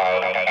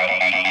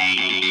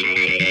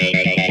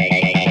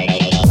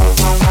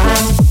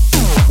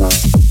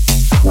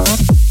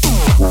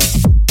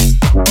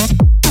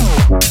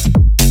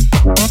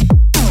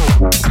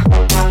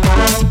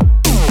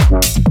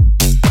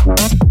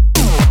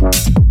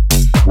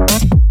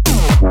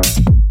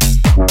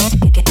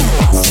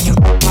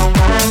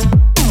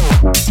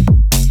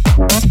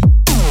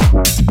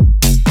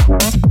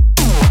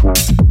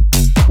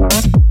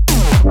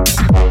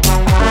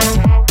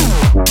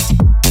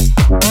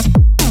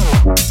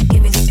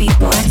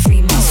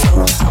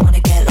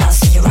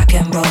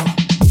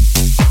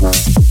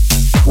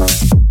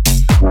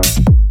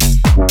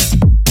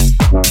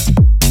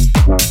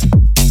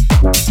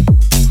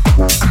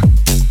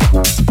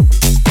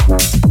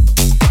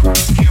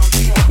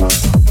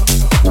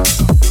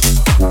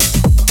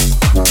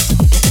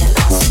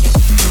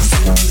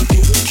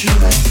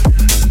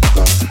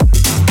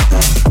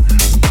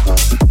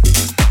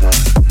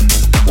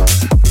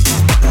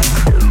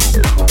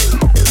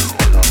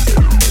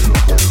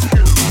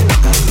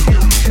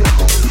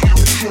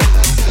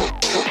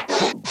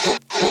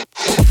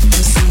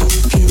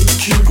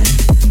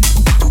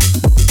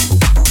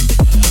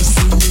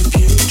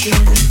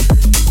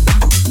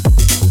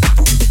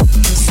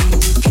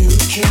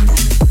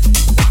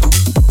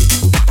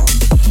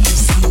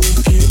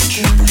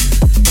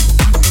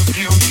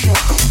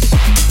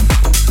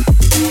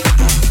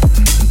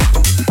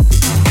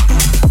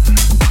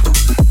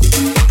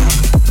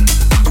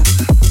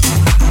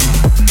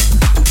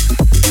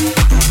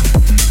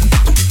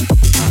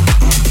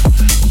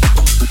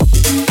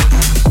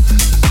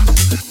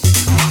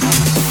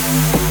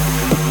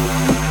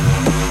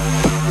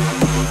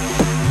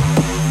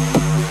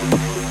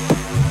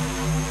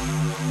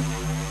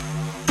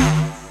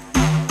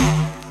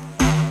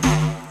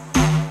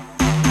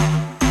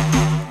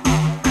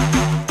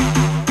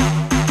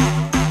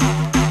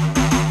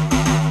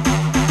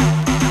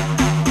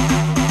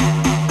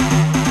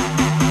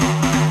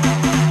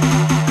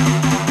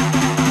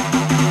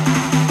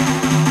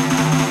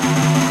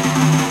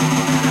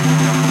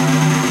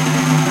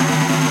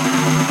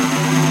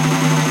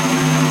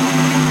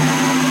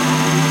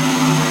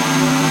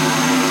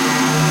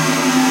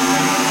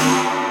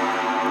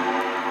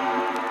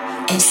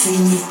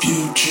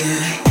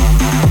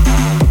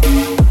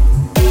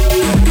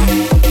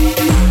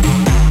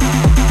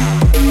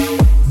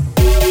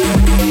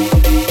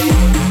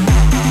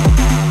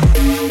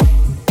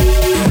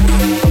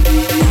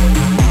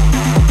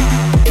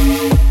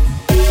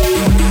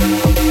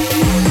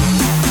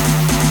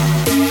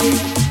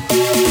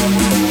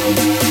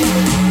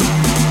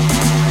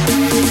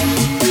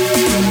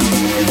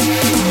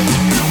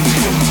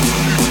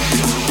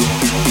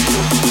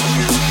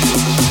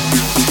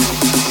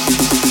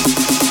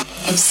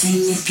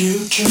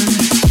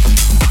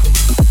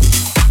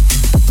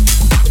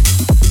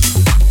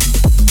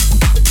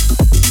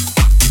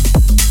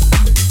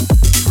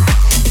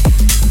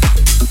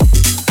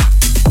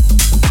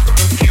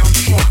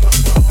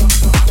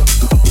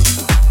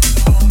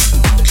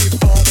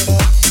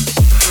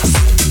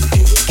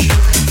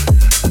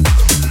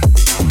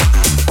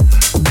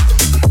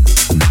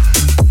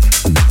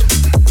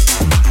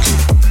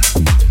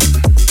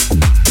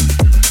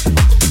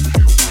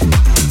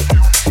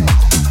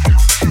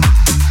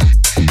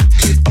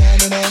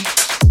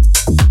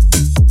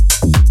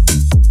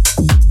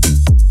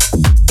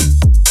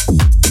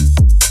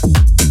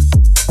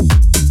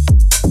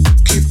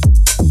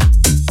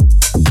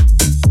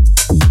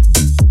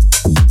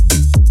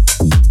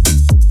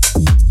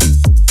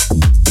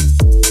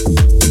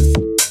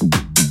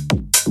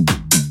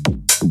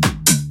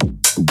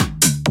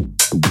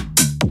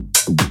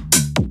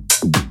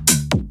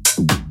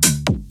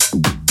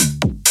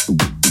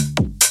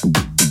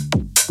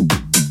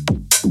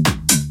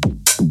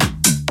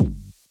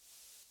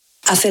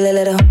 I feel a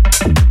little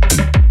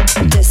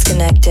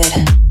disconnected.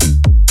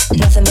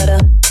 Nothing better,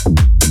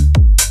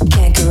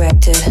 can't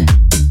correct it.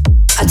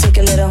 I take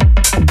a little,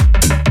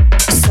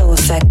 so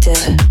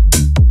effective.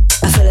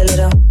 I feel a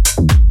little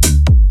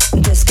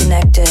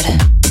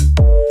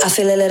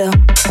feel a little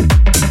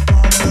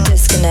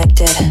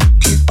disconnected.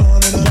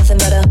 Nothing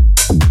better,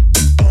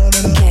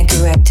 can't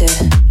correct it.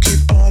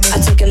 I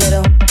take a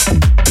little,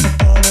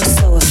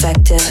 so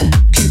effective.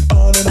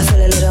 I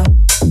feel a little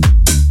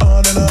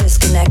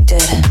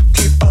disconnected.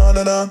 Keep on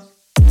and on.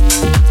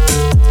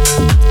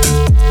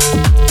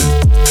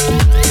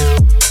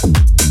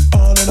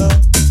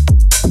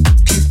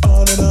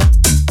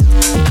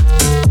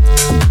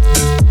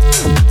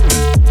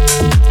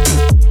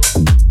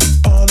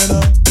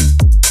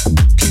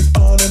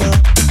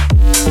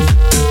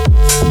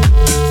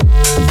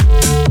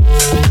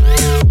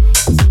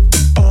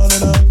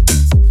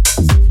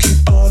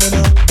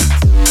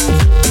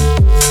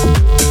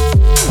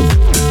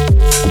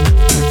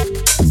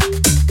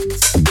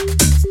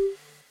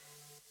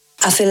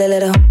 I feel a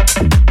little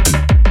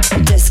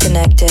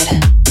disconnected.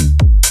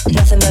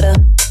 Nothing better,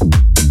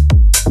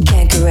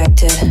 can't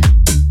correct it.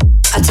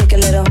 I take a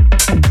little,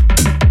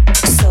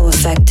 so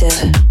effective.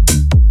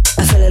 I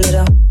feel a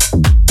little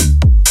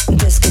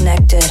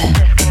disconnected. Disconnected,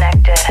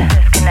 disconnected,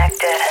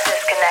 disconnected,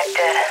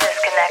 disconnected,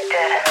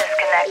 disconnected,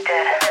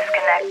 disconnected,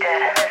 disconnected,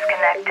 disconnected,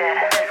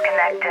 disconnected,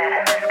 disconnected,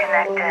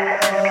 disconnected,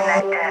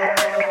 disconnected.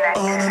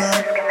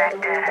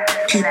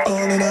 Keep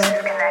on and on.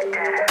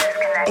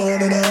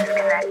 On and on.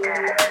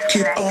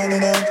 Keep on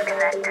and on.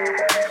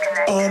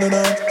 On and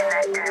on.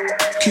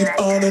 Keep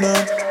on and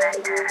on.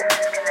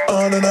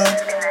 On and on.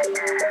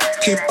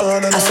 Keep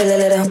on and on. I feel a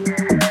little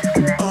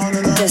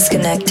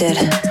disconnected.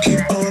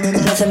 Keep on and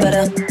on. Nothing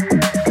better,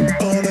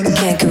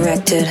 can't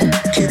correct it.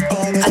 Keep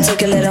on and I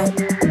take a little,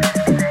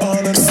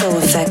 so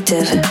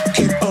effective. I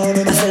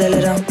feel a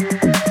little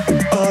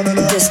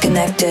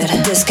disconnected,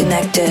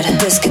 disconnected,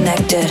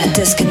 disconnected,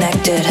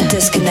 disconnected,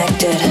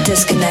 disconnected,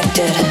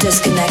 disconnected,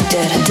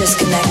 disconnected,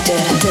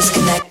 disconnected,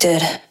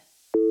 disconnected.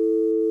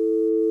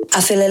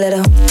 I feel a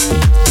little.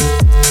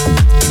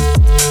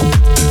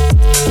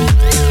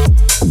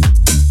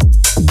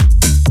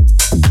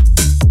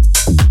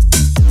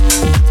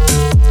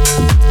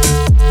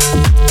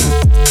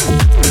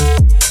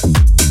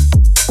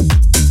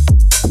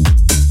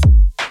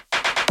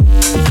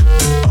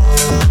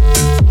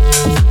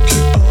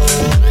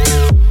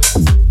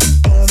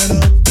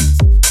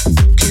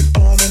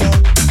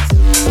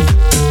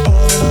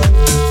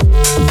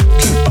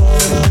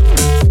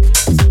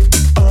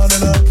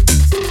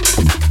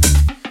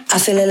 I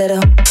feel a little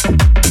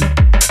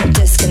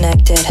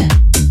disconnected.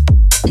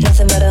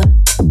 Nothing better,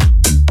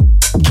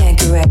 can't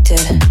correct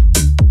it.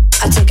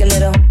 I take a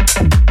little,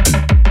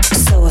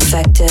 so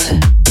effective.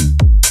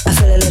 I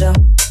feel a little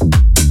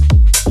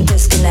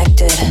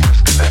disconnected.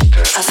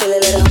 I feel a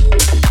little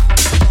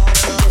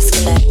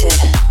disconnected.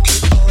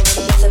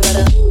 Nothing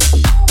better,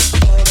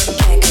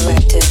 can't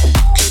correct it.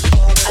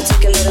 I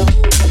take a little,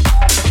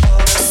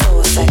 so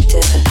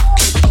effective.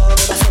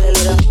 I feel a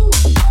little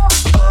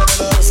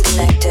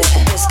disconnected,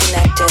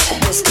 disconnected,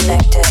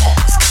 disconnected,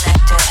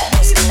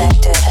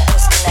 disconnected, disconnected,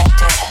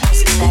 disconnected,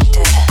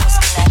 disconnected,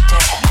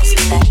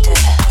 disconnected,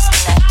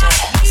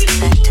 disconnected,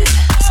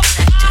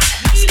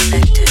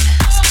 disconnected,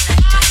 disconnected,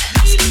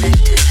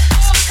 disconnected, disconnected,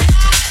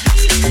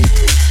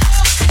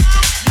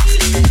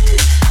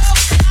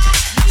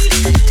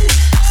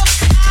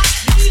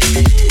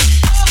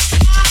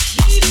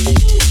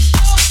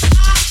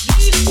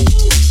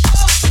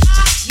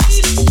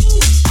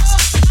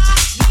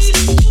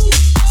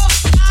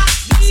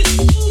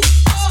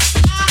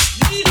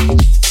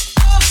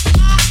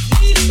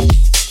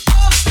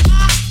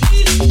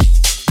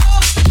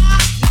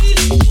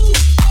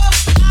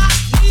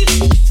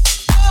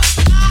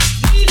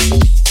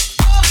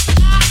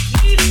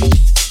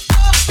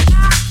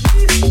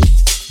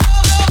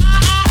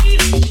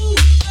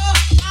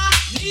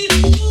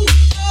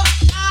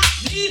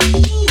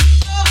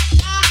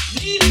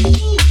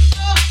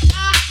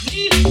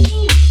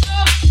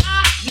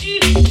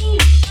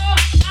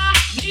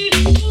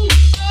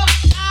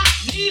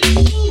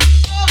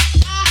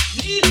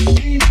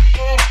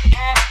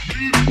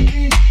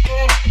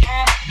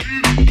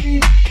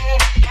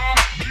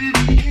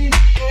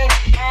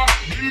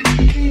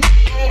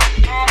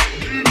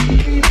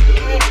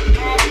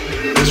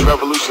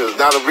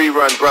 not a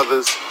rerun,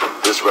 brothers.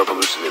 This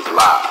revolution is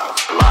live,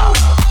 live,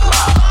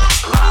 live,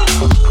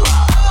 live,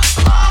 live.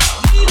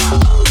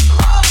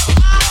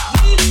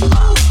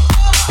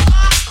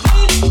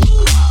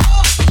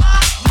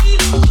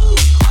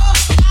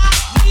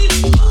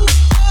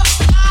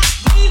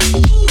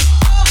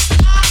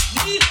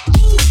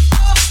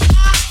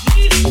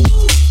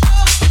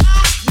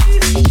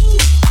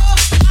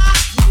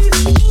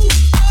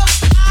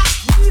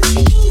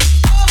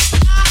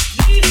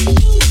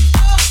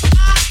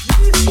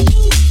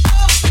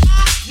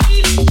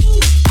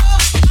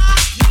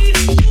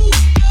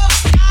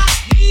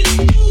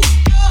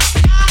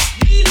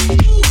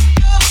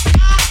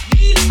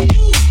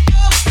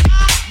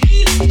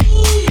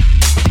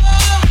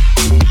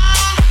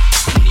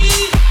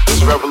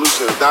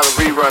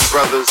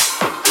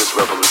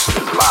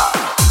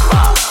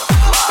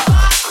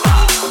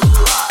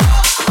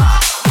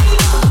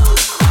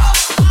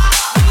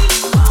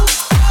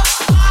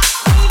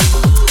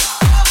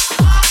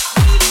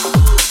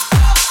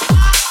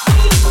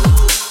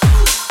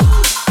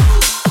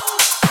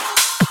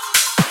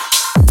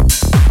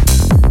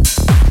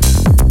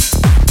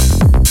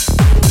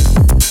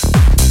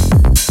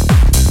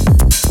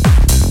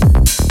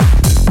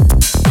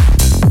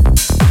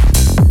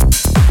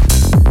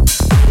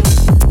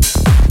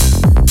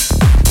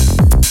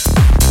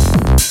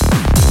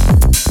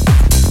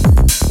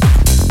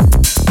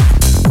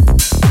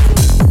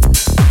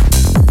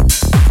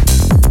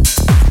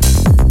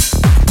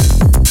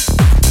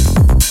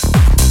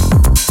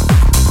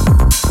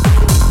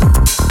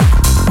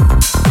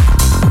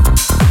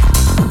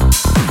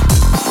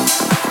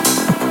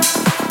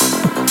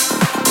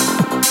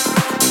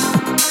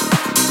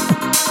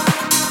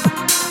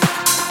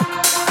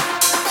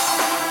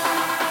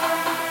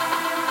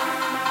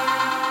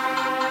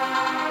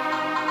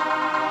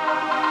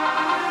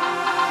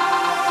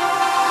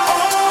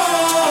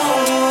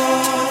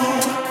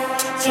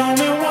 Tell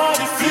me what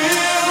it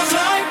feels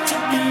like to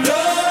be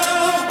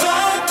loved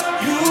by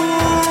you.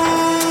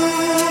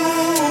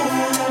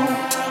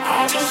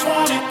 I just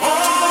want it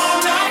all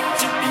night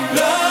to be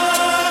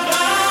loved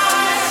by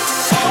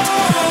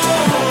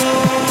you.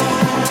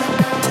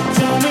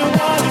 Tell me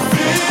what it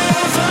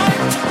feels like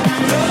to be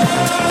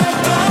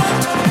loved by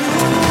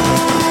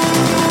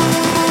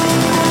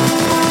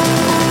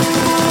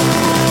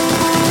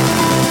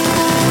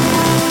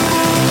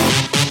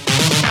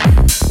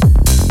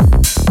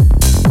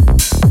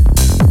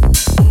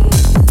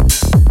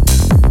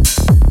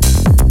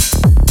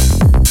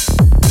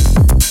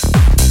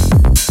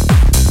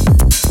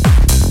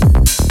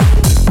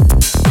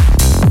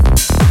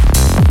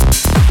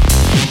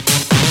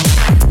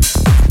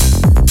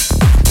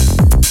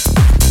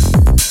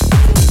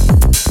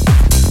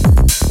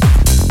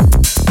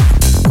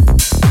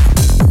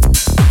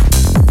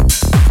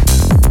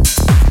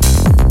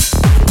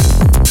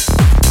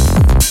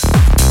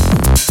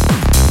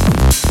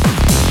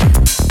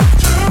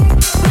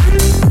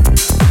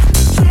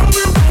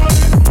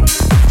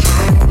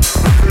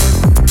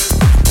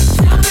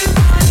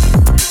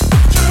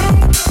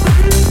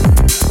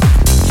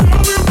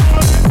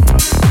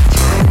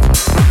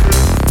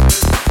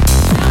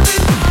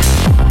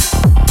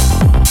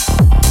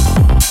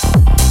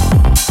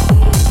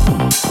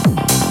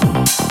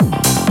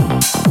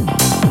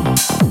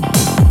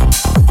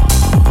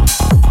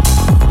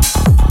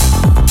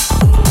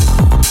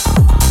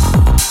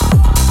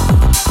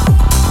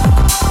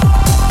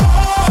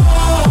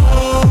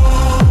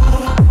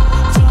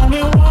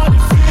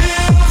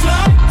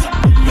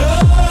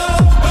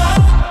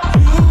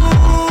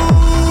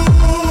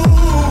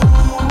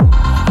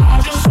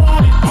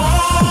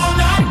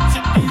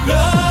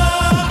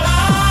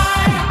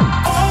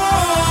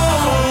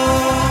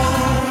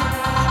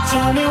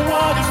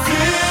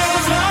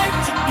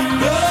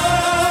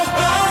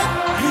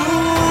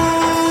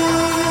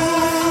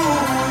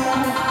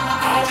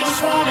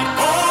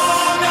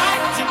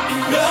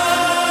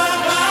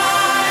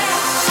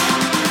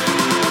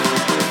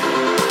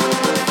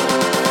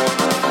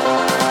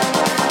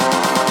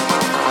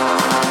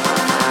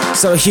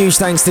So a huge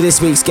thanks to this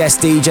week's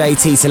guest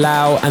DJ Tita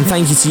Lau, and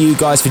thank you to you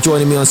guys for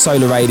joining me on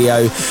Solar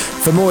Radio.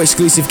 For more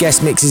exclusive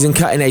guest mixes and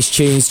cutting edge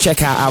tunes,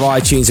 check out our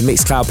iTunes and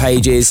Mixcloud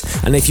pages,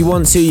 and if you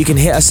want to, you can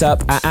hit us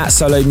up at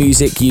Solo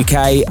Music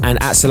UK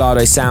and at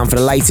Solardo Sound for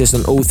the latest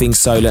on all things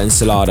Solar and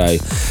Solardo.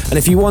 And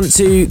if you want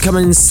to, come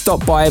and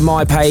stop by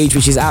my page,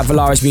 which is at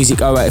Valaris Music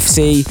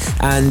OFC,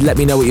 and let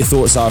me know what your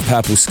thoughts are of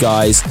Purple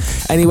Skies.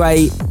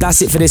 Anyway,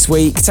 that's it for this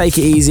week. Take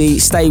it easy,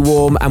 stay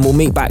warm, and we'll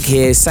meet back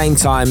here, same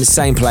time,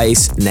 same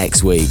place,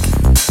 next week.